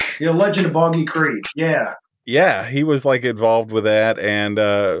Creek, Legend of Boggy Creek. Yeah. Yeah, he was like involved with that, and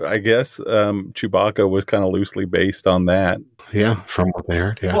I guess Chewbacca was kind of loosely based on that. Yeah, from what they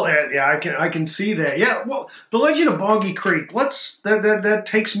heard. Yeah. Well, I can see that. Yeah. Well, the Legend of Boggy Creek. That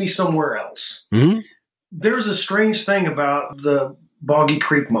takes me somewhere else. Mm-hmm. There's a strange thing about the Boggy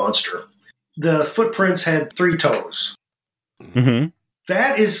Creek monster. The footprints had 3 toes. Mm-hmm.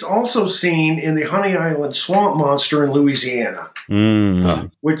 That is also seen in the Honey Island swamp monster in Louisiana,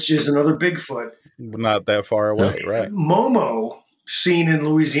 which is another Bigfoot. Not that far away, right? Momo, seen in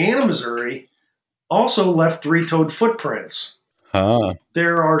Louisiana, Missouri, also left 3-toed footprints.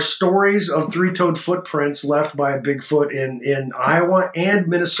 There are stories of 3-toed footprints left by a Bigfoot in Iowa and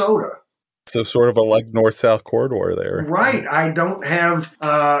Minnesota. So sort of a like north-south corridor there. Right. I don't have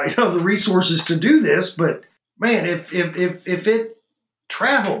the resources to do this, but man, if it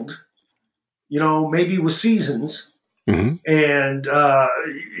traveled, maybe with seasons, and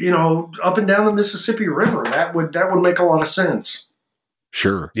up and down the Mississippi River, that would make a lot of sense.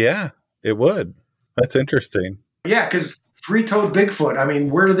 Sure. Yeah, it would. That's interesting. Yeah, because 3-toed Bigfoot, I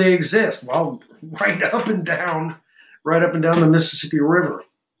mean, where do they exist? Well, right up and down the Mississippi River.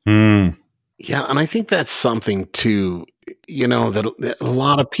 Yeah, and I think that's something too, that a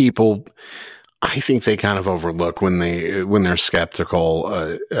lot of people, I think they kind of overlook when they're skeptical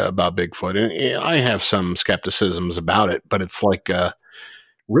about Bigfoot. And I have some skepticisms about it, but it's like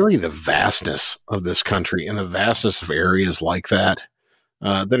really the vastness of this country and the vastness of areas like that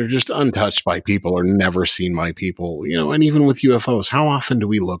that are just untouched by people or never seen by people, and even with UFOs, how often do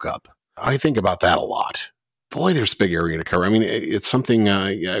we look up? I think about that a lot. Boy, there's a big area to cover. I mean, it's something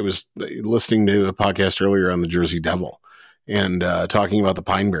I was listening to a podcast earlier on the Jersey Devil and talking about the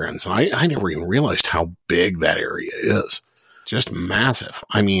Pine Barrens. And I never even realized how big that area is. Just massive.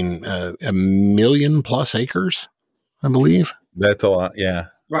 I mean, 1 million+ acres, I believe. That's a lot, yeah.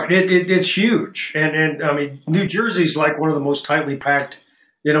 Right. It's huge. And I mean, New Jersey's like one of the most tightly packed,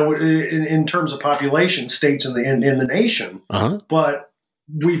 in terms of population, states in the nation. But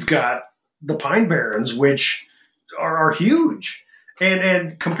we've got the Pine Barrens, which are huge,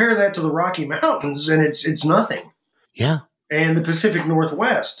 and compare that to the Rocky Mountains, and it's nothing. Yeah, and the Pacific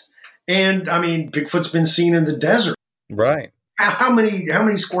Northwest, and I mean, Bigfoot's been seen in the desert. Right. How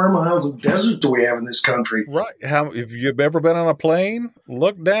many square miles of desert do we have in this country? Right. If you've ever been on a plane,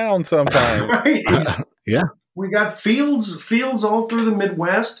 look down sometime. Right. Yeah. We got fields all through the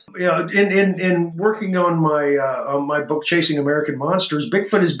Midwest. In working on my book, Chasing American Monsters,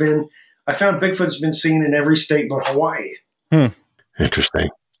 I found Bigfoot's been seen in every state but Hawaii. Interesting.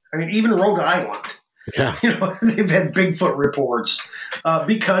 I mean, even Rhode Island. Yeah. They've had Bigfoot reports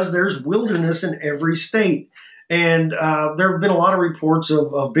because there's wilderness in every state. And there have been a lot of reports of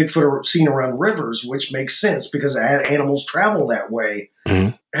Bigfoot seen around rivers, which makes sense because animals travel that way.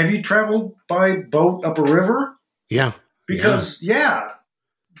 Mm-hmm. Have you traveled by boat up a river? Yeah. Because,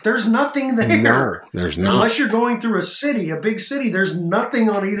 there's nothing there. No, there's not. Unless you're going through a big city, there's nothing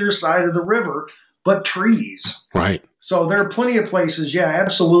on either side of the river but trees. Right. So there are plenty of places,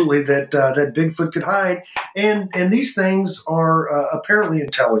 absolutely, that Bigfoot could hide. And these things are apparently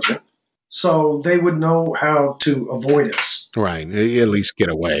intelligent, so they would know how to avoid us. Right. At least get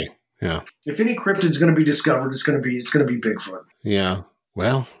away. Yeah. If any cryptid's going to be discovered, it's going to be Bigfoot. Yeah.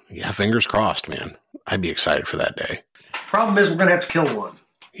 Well, fingers crossed, man. I'd be excited for that day. Problem is, we're going to have to kill one.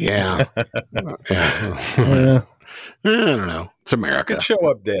 Yeah. I don't know. It's America. Could show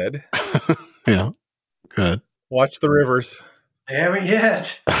up dead. Yeah. Good. Watch the rivers. I haven't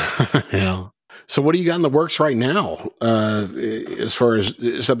yet. Yeah. So what do you got in the works right now? As far as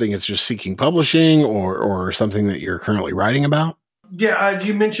something that's just seeking publishing or something that you're currently writing about? Yeah,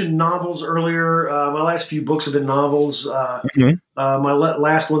 you mentioned novels earlier. My last few books have been novels. My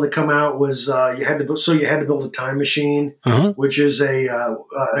last one that come out was You Had to Build a Time Machine, which is a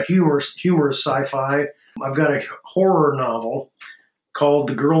humorous sci-fi. I've got a horror novel called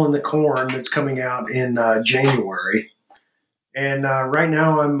The Girl in the Corn that's coming out in January. And right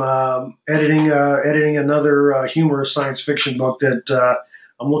now I'm editing another humorous science fiction book that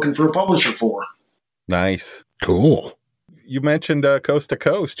I'm looking for a publisher for. Nice. Cool. You mentioned Coast to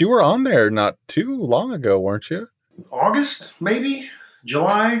Coast. You were on there not too long ago, weren't you? August, maybe?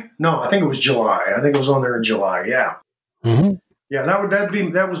 July? No, I think it was July. I think it was on there in July, yeah. Mm-hmm. Yeah,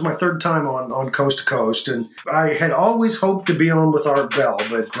 that was my third time on Coast to Coast, and I had always hoped to be on with Art Bell,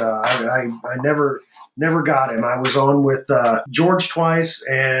 but I never got him. I was on with George twice,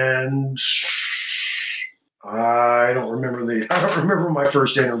 and I don't remember my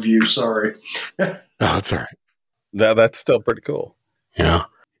first interview. Sorry. Oh, that's all right. That's still pretty cool. Yeah,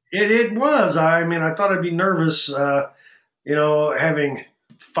 it was. I mean, I thought I'd be nervous, having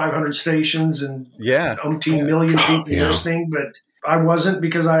 500 stations and umpteen million people listening, but I wasn't,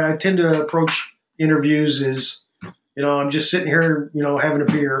 because I tend to approach interviews as, I'm just sitting here, having a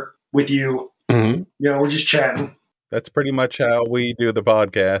beer with you. Mm-hmm. We're just chatting. That's pretty much how we do the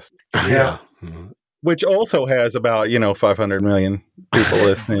podcast. Yeah. Mm-hmm. Which also has about, 500 million people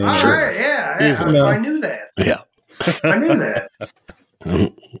listening. All right, yeah. I knew that. Yeah. I knew that.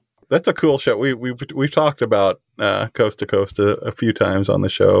 That's a cool show. We've talked about Coast to Coast a few times on the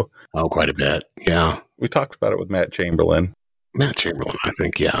show. Oh, quite a bit. Yeah. We talked about it with Matt Chamberlain. Matt Chamberlain, I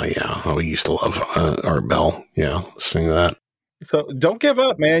think. Yeah. Oh, we used to love Art Bell. Yeah, listening to that. So don't give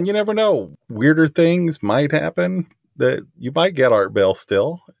up, man. You never know. Weirder things might happen. That you might get Art Bell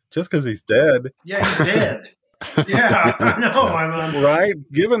still, just because he's dead. Yeah, he's dead. Yeah, I know. I'm right.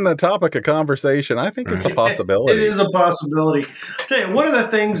 Given the topic of conversation, I think it's a possibility. It is a possibility. I'll tell you, one of the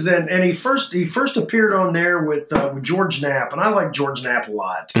things that, and he first appeared on there with George Knapp, and I like George Knapp a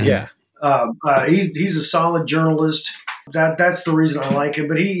lot. Yeah, he's a solid journalist. That's the reason I like him.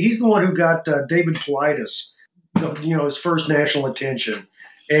 But he's the one who got David Paulides, his first national attention,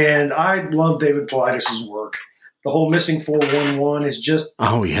 and I love David Paulides' work. The whole Missing 411 is just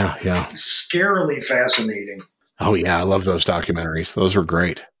scarily fascinating. Oh yeah, I love those documentaries. Those were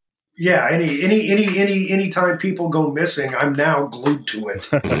great. Yeah, any time people go missing, I'm now glued to it,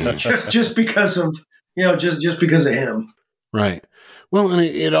 just because of just because of him. Right. Well, and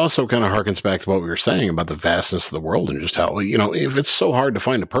it also kind of harkens back to what we were saying about the vastness of the world, and just how if it's so hard to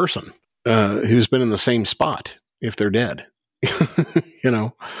find a person who's been in the same spot if they're dead,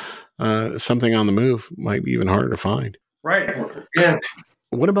 something on the move might be even harder to find. Right. Yeah.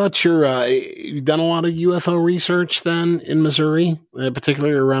 What about you've done a lot of UFO research then in Missouri,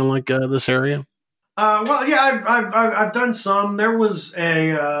 particularly around this area? Well, yeah, I've done some. There was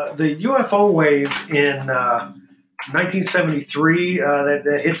the UFO wave in 1973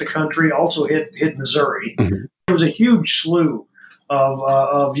 that hit the country, also hit Missouri. Mm-hmm. There was a huge slew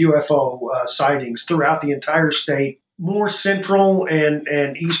of UFO sightings throughout the entire state. More central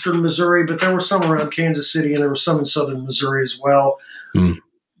and eastern Missouri, but there were some around Kansas City, and there was some in southern Missouri as well. Mm.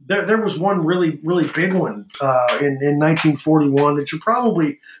 There was one really, really big one in 1941 that you're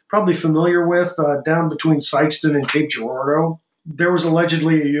probably familiar with, down between Sikeston and Cape Girardeau. There was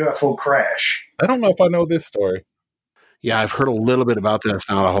allegedly a UFO crash. I don't know if I know this story. Yeah, I've heard a little bit about this,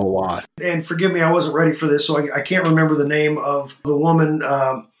 not a whole lot. And forgive me, I wasn't ready for this, so I can't remember the name of the woman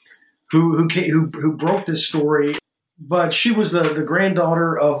who broke this story. But she was the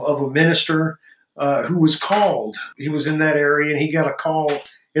granddaughter of a minister who was called. He was in that area, and he got a call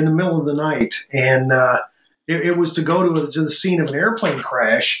in the middle of the night. And it was to go to the scene of an airplane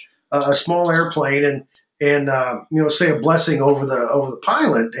crash, a small airplane, and say a blessing over the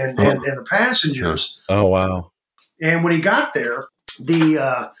pilot and the passengers. Oh, wow. And when he got there,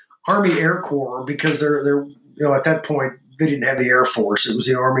 the Army Air Corps, because they're at that point, they didn't have the Air Force. It was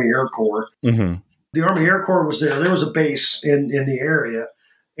the Army Air Corps. Mm-hmm. The Army Air Corps was there. There was a base in the area,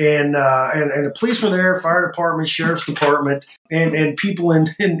 and the police were there, fire department, sheriff's department, and people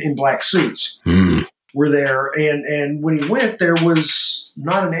in black suits were there. And when he went, there was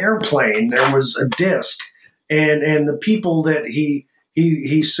not an airplane. There was a disc, and the people that he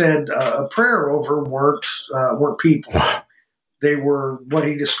said a prayer over weren't people. They were what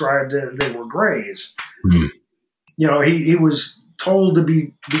he described. They were grays. He was told to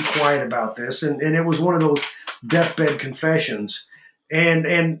be quiet about this, and it was one of those deathbed confessions.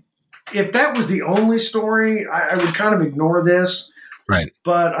 And if that was the only story, I would kind of ignore this. Right.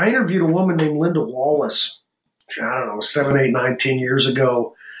 But I interviewed a woman named Linda Wallace, I don't know, 7, 8, 9, 10 years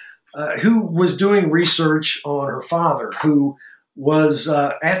ago, who was doing research on her father, who was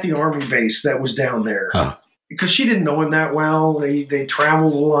at the Army base that was down there. Huh. Because she didn't know him that well. They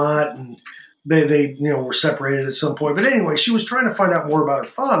traveled a lot, and they were separated at some point. But anyway, she was trying to find out more about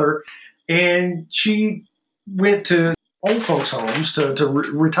her father, and she went to old folks' homes, to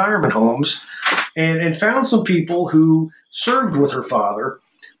retirement homes, and found some people who served with her father.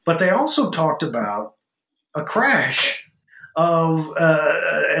 But they also talked about a crash of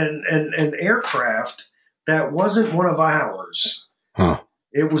an aircraft that wasn't one of ours. Huh.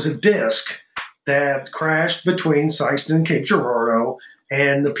 It was a disc that crashed between Sikeston and Cape Girardeau,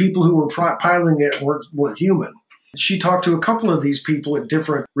 and the people who were piloting it weren't human. she talked to a couple of these people at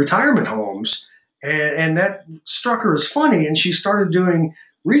different retirement homes, and that struck her as funny. And she started doing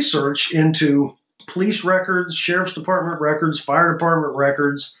research into police records, sheriff's department records, fire department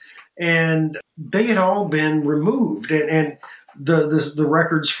records, and they had all been removed. And the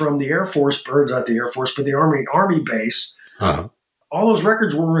records from the Air Force, or not the Air Force, but the Army base, all those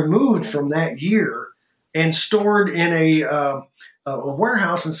records were removed from that year and stored in a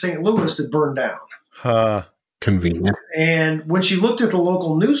warehouse in St. Louis that burned down. Convenient. And when she looked at the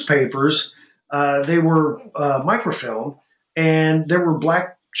local newspapers, they were microfilm, and there were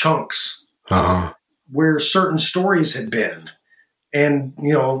black chunks where certain stories had been. And,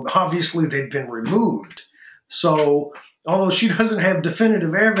 obviously they'd been removed. So although she doesn't have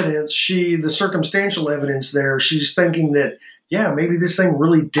definitive evidence, the circumstantial evidence there, she's thinking that, yeah, maybe this thing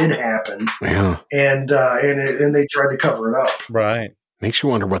really did happen. Yeah. And they tried to cover it up. Right. Makes you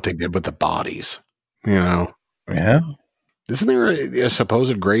wonder what they did with the bodies, Yeah. Isn't there a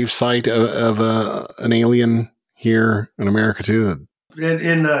supposed grave site of an alien here in America too?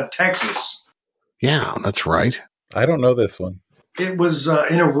 In Texas. Yeah, that's right. I don't know this one. It was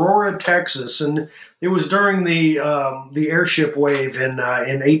in Aurora, Texas, and it was during the airship wave in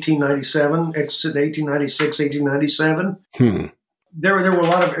 1897, 1896, 1897. There were a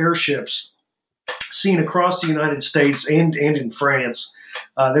lot of airships seen across the United States and in France.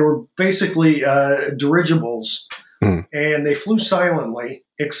 They were basically dirigibles, and they flew silently,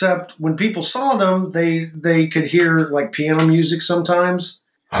 except when people saw them, they could hear like piano music sometimes,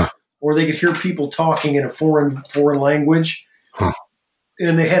 or they could hear people talking in a foreign language.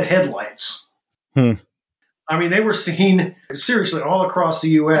 And they had headlights. I mean, they were seen seriously all across the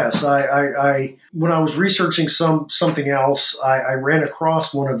U.S. I when I was researching something else, I ran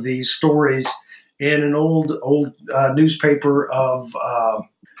across one of these stories in an old newspaper of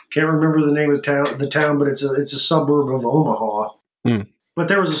can't remember the name of the town, but it's a suburb of Omaha. But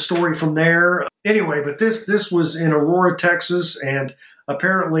there was a story from there anyway. But this was in Aurora, Texas, and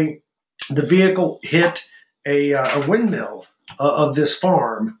apparently the vehicle hit a windmill of this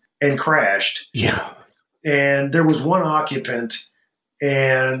farm and crashed. Yeah. And there was one occupant,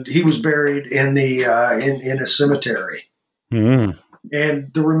 and he was buried in the in a cemetery. And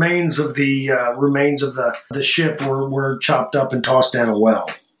the remains of the ship were chopped up and tossed down a well.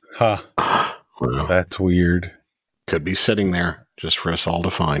 Well, that's weird. Could be sitting there just for us all to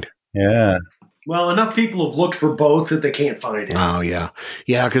find. Yeah. Well, enough people have looked for both that they can't find it. Oh, yeah.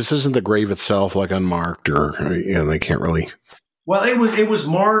 Yeah, because isn't the grave itself like unmarked, or they can't really... Well, it was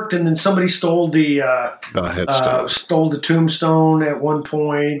marked, and then somebody stole the headstone, stole the tombstone at one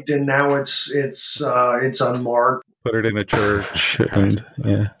point, and now it's unmarked. Put it in a church, and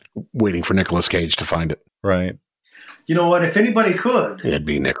waiting for Nicolas Cage to find it. Right. You know what? If anybody could, it'd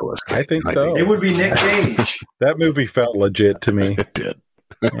be Nicolas Cage. I think so. It would be Nick Cage. That movie felt legit to me. It did.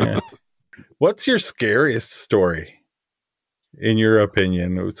 Yeah. What's your scariest story, in your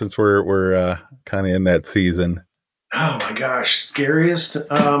opinion? Since we're kind of in that season. Oh my gosh, scariest.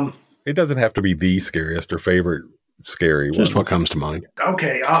 It doesn't have to be the scariest or favorite scary. Just ones. what comes to mind.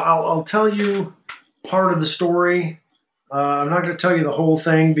 Okay, I'll tell you part of the story. I'm not going to tell you the whole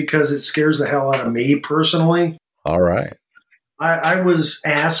thing because it scares the hell out of me personally. All right. I was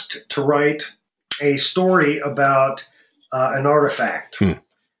asked to write a story about an artifact.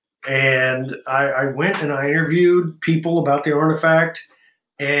 And I went and I interviewed people about the artifact,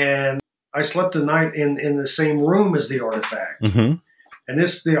 and I slept a night in the same room as the artifact. And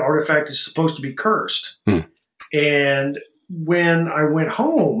the artifact is supposed to be cursed. And when I went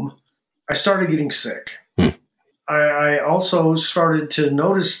home, I started getting sick. I also started to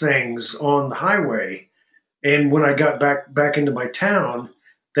notice things on the highway. And when I got back into my town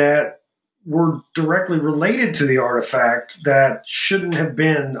that were directly related to the artifact that shouldn't have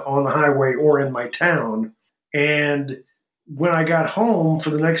been on the highway or in my town. And when I got home for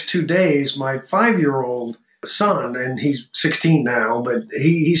the next 2 days, my 5-year-old son, and he's 16 now, but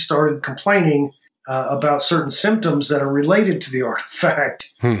he started complaining about certain symptoms that are related to the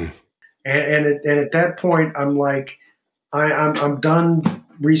artifact. And at that point, I'm like, I'm done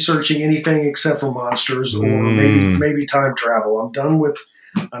researching anything except for monsters or maybe time travel. I'm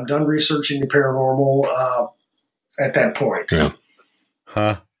done researching the paranormal at that point.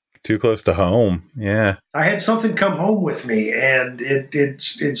 Yeah. Too close to home. Yeah. I had something come home with me, and it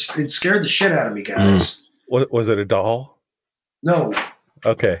scared the shit out of me, guys. What was it? A doll? No.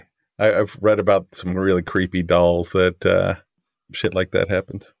 Okay. I've read about some really creepy dolls that shit like that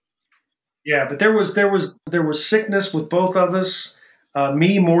happens. Yeah, but there was sickness with both of us.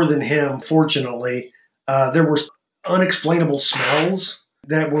 Me more than him, fortunately. There were unexplainable smells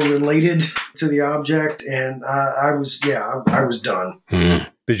that were related to the object, and I was done.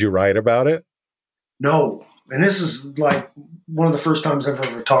 Did you write about it? No, and this is like one of the first times I've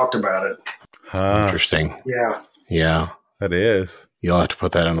ever talked about it. Interesting. Yeah. That is. You'll have to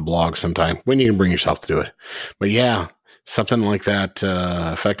put that on a blog sometime when you can bring yourself to do it. But yeah, something like that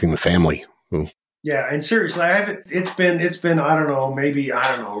affecting the family. Ooh. Yeah, and seriously, I haven't. It's been I don't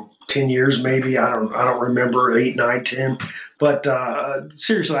know, 10 years, maybe I don't remember 8, 9, 10. But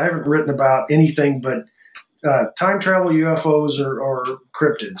seriously, I haven't written about anything but time travel, UFOs, or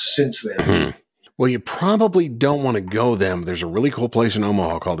cryptids since then. Mm-hmm. Well, you probably don't want to go them. There's a really cool place in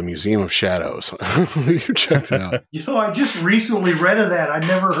Omaha called the Museum of Shadows. You check that out. I just recently read of that. I'd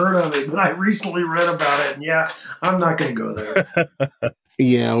never heard of it, but I recently read about it. And yeah, I'm not going to go there.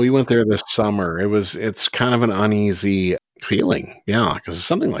 Yeah, we went there this summer. It's kind of an uneasy feeling. Yeah, because it's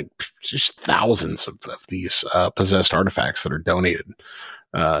something like just thousands of these possessed artifacts that are donated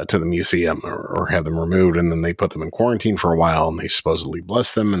to the museum or have them removed, and then they put them in quarantine for a while, and they supposedly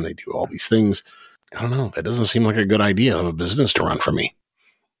bless them, and they do all these things. I don't know. That doesn't seem like a good idea of a business to run for me.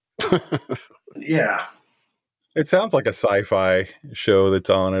 Yeah. It sounds like a sci-fi show that's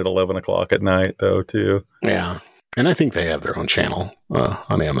on at 11 o'clock at night, though, too. Yeah. And I think they have their own channel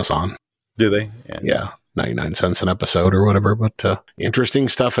on Amazon. Do they? Yeah. 99 cents an episode or whatever. But interesting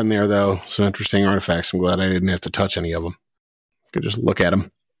stuff in there, though. Some interesting artifacts. I'm glad I didn't have to touch any of them. Could just look at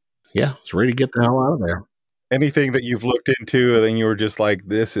them. Yeah. I was ready to get the hell out of there. Anything that you've looked into and then you were just like,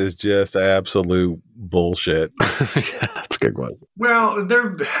 this is just absolute bullshit. Yeah, that's a good one. Well,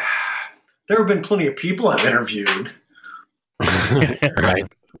 there have been plenty of people I've interviewed. Right.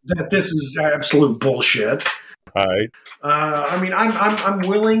 That this is absolute bullshit. Right. I mean, I'm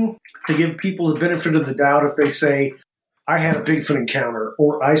willing to give people the benefit of the doubt if they say, I had a Bigfoot encounter,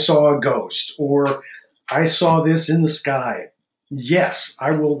 or I saw a ghost, or I saw this in the sky. Yes,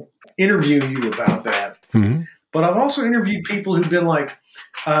 I will interview you about that. Mm-hmm. But I've also interviewed people who've been like,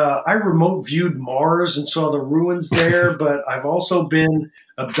 I remote viewed Mars and saw the ruins there, but I've also been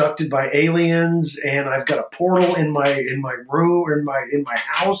abducted by aliens, and I've got a portal in my room or in my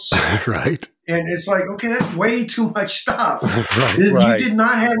house. Right. And it's like, okay, that's way too much stuff. Right. Right. You did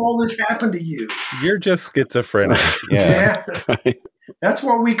not have all this happen to you. You're just schizophrenic. Yeah. Yeah. That's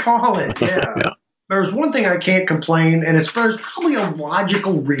what we call it. Yeah. Yeah. There's one thing I can't complain, and there's probably a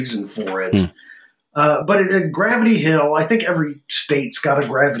logical reason for it. But at Gravity Hill, I think every state's got a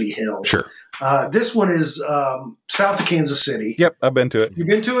Gravity Hill. Sure. This one is south of Kansas City. Yep, I've been to it. You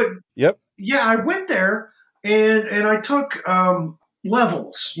been to it? Yep. Yeah, I went there, and I took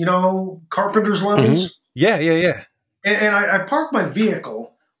levels, carpenter's levels. Mm-hmm. Yeah. And I parked my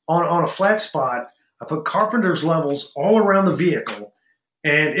vehicle on a flat spot. I put carpenter's levels all around the vehicle,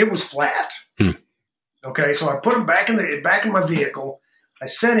 and it was flat. Okay, so I put them back in my vehicle. I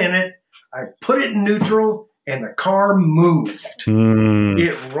sat in it. I put it in neutral, and the car moved.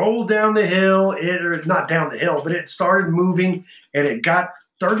 It rolled down the hill. Or not down the hill, but it started moving, and it got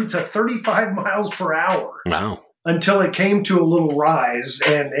 30 to 35 miles per hour. Wow. Until it came to a little rise,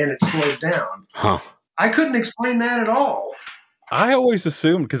 and it slowed down. Huh. I couldn't explain that at all. I always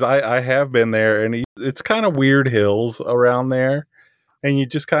assumed, because I have been there, and it's kind of weird hills around there. And you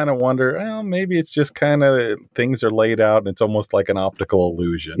just kind of wonder, well, maybe it's just kind of things are laid out and it's almost like an optical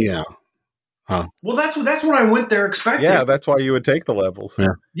illusion. Yeah. Huh. Well, that's what I went there expecting. Yeah, that's why you would take the levels.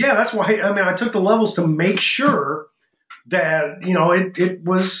 Yeah, that's why. I mean, I took the levels to make sure that it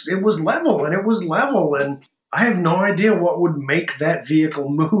was level, and it was level, and I have no idea what would make that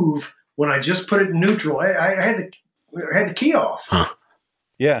vehicle move when I just put it in neutral. I had the key off. Huh.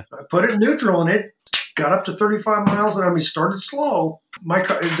 Yeah, I put it in neutral, and it got up to 35 miles, and started slow.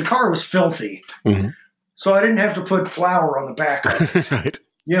 The car was filthy, so I didn't have to put flour on the back of it. Right.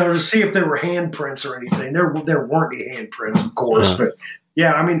 To see if there were handprints or anything. There weren't any handprints, of course, but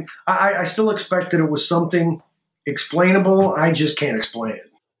yeah, I mean, I still expect that it was something explainable. I just can't explain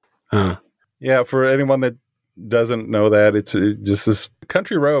it. Yeah, for anyone that doesn't know that, it's just this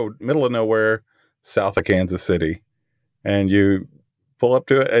country road, middle of nowhere, south of Kansas City, and you pull up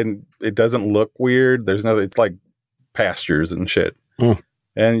to it, and it doesn't look weird. There's nothing. It's like pastures and shit,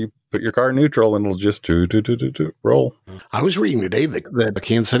 and you put your car in neutral, and it'll just roll. I was reading today that the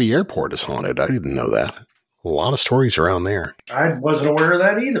Kansas City airport is haunted. I didn't know that. A lot of stories around there. I wasn't aware of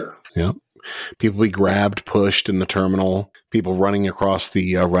that either. Yeah. People be grabbed, pushed in the terminal. People running across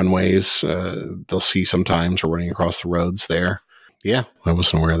the runways. They'll see sometimes, or running across the roads there. Yeah, I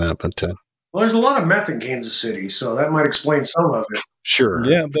wasn't aware of that, but well, there's a lot of meth in Kansas City, so that might explain some of it. Sure.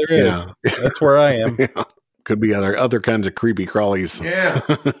 Yeah, there is. Yeah. That's where I am. Yeah. Could be other kinds of creepy crawlies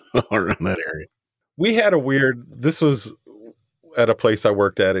around that area. We had a weird, this was at a place I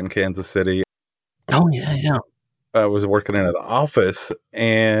worked at in Kansas City. Oh, yeah, yeah. I was working in an office,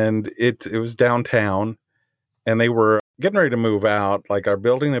 and it was downtown, and they were getting ready to move out. Like, our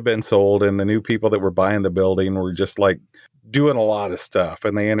building had been sold, and the new people that were buying the building were just like doing a lot of stuff,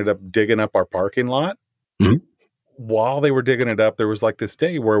 and they ended up digging up our parking lot. Mm-hmm. While they were digging it up, there was like this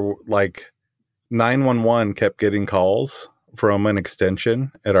day where like 911 kept getting calls from an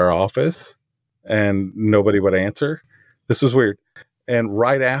extension at our office, and nobody would answer. This was weird. And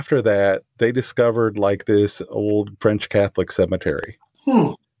right after that, they discovered like this old French Catholic cemetery.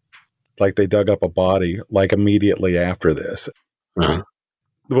 Like, they dug up a body like immediately after this. Uh-huh.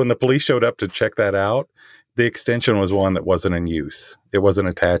 When the police showed up to check that out, the extension was one that wasn't in use. It wasn't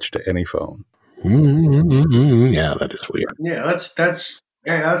attached to any phone. Mm-hmm. Yeah, that is weird. Yeah,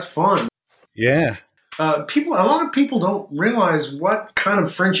 that's fun. Yeah. A lot of people don't realize what kind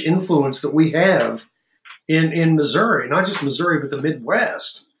of French influence that we have in Missouri, not just Missouri, but the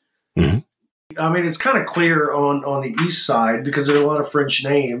Midwest. Mm-hmm. I mean, it's kind of clear on the east side because there are a lot of French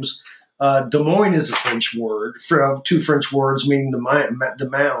names. Des Moines is a French word, two French words meaning the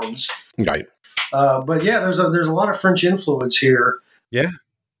mounds. Right. But yeah, there's a lot of French influence here. Yeah.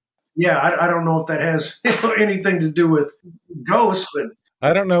 Yeah, I don't know if that has anything to do with ghosts, but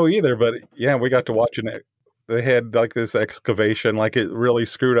I don't know either, but yeah, we got to watching it. They had like this excavation, like it really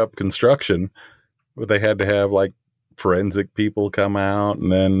screwed up construction, but they had to have like forensic people come out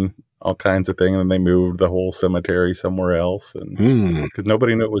and then all kinds of things. And they moved the whole cemetery somewhere else, and because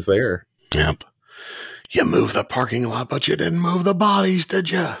nobody knew it was there. Yep. You moved the parking lot, but you didn't move the bodies,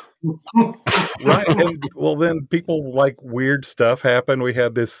 did you? Right. And well, then people like weird stuff happened. We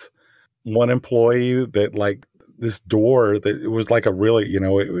had this one employee that like this door that it was like a really,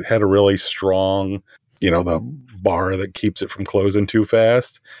 it had a really strong, the bar that keeps it from closing too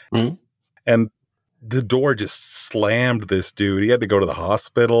fast. Mm-hmm. And the door just slammed this dude. He had to go to the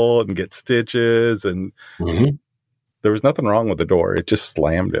hospital and get stitches, and there was nothing wrong with the door. It just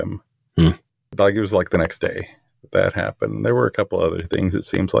slammed him. Like, it was like the next day that happened. There were a couple other things, it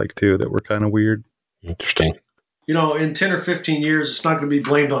seems like, too, that were kind of weird. Interesting. In 10 or 15 years, it's not going to be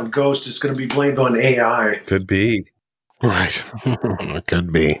blamed on ghosts. It's going to be blamed on AI. Could be. Right. It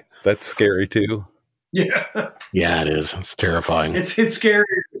could be. That's scary, too. Yeah. Yeah, it is. It's terrifying. It's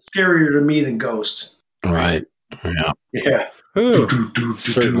scarier to me than ghosts. Right. Yeah. Yeah.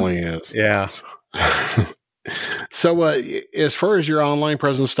 Certainly is. Yeah. So, as far as your online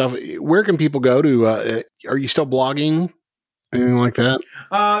presence stuff, where can people go to? Are you still blogging? Anything like that?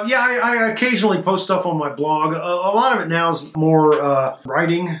 Yeah, I occasionally post stuff on my blog. A lot of it now is more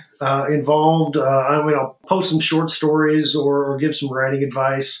writing involved. I'll post some short stories or give some writing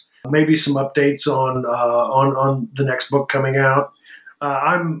advice. Maybe some updates on the next book coming out.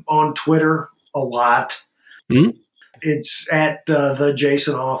 I'm on Twitter a lot. Mm-hmm. It's at the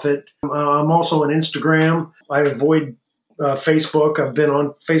Jason Offutt. I'm also on Instagram. I avoid Facebook. I've been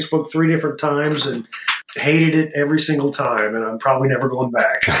on Facebook 3 different times and hated it every single time, and I'm probably never going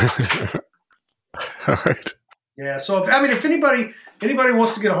back. All right. Yeah. So if anybody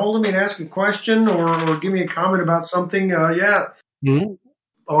wants to get a hold of me and ask a question or give me a comment about something, Mm-hmm.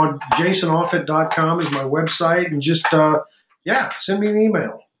 On jasonoffutt.com is my website, and just send me an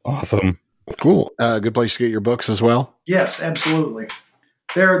email. Awesome. Cool. Good place to get your books as well. Yes, absolutely.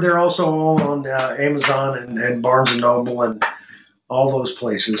 They're also all on Amazon and Barnes and Noble and all those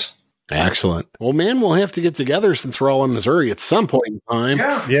places. Excellent. Well, man, we'll have to get together since we're all in Missouri at some point in time.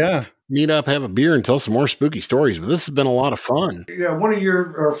 Yeah. Meet up, have a beer, and tell some more spooky stories. But this has been a lot of fun. Yeah, one of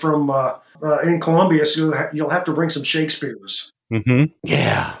your from in Columbia, so you'll have to bring some Shakespeare's. Mm-hmm.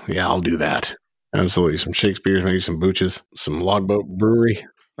 Yeah, I'll do that. Absolutely. Some Shakespeare's, maybe some Booches, some Logboat Brewery.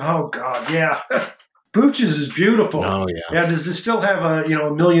 Oh, God, yeah. Booches is beautiful. Oh, yeah. Yeah, does it still have a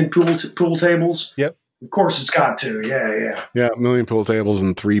million pool tables? Yep. Of course it's got to. Yeah. Yeah, a million pool tables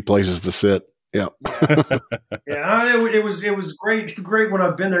and 3 places to sit. Yeah. Yeah, it was great when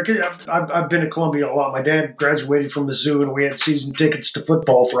I've been there. 'Cause I've been to Columbia a lot. My dad graduated from Mizzou, and we had season tickets to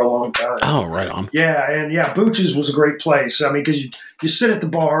football for a long time. Oh, right on. Yeah, and Booches was a great place. I mean, because you sit at the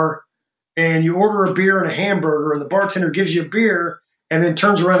bar and you order a beer and a hamburger, and the bartender gives you a beer and then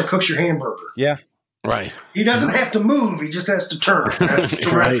turns around and cooks your hamburger. Yeah. Right. He doesn't have to move. He just has to turn. That's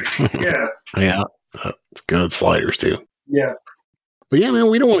terrific. Right. Yeah. Yeah. It's good sliders, too. Yeah. But yeah, man,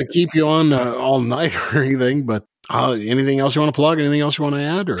 we don't want to keep you on all night or anything, but anything else you want to plug? Anything else you want to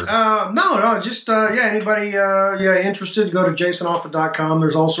add? Or No, just anybody interested, go to jasonoffutt.com.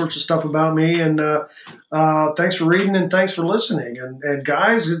 There's all sorts of stuff about me, and thanks for reading and thanks for listening. And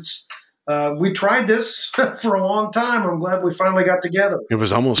guys, it's we tried this for a long time. I'm glad we finally got together. It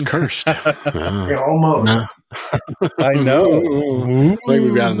was almost cursed. Almost. I know. I think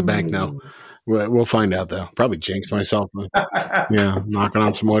we've got in the bank now. We'll find out, though. Probably jinxed myself. Yeah, knocking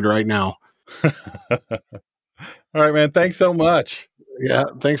on some wood right now. All right, man. Thanks so much. Yeah,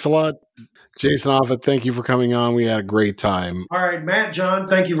 thanks a lot. Jason Offutt, thank you for coming on. We had a great time. All right, Matt, John,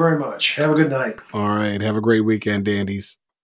 thank you very much. Have a good night. All right, have a great weekend, dandies.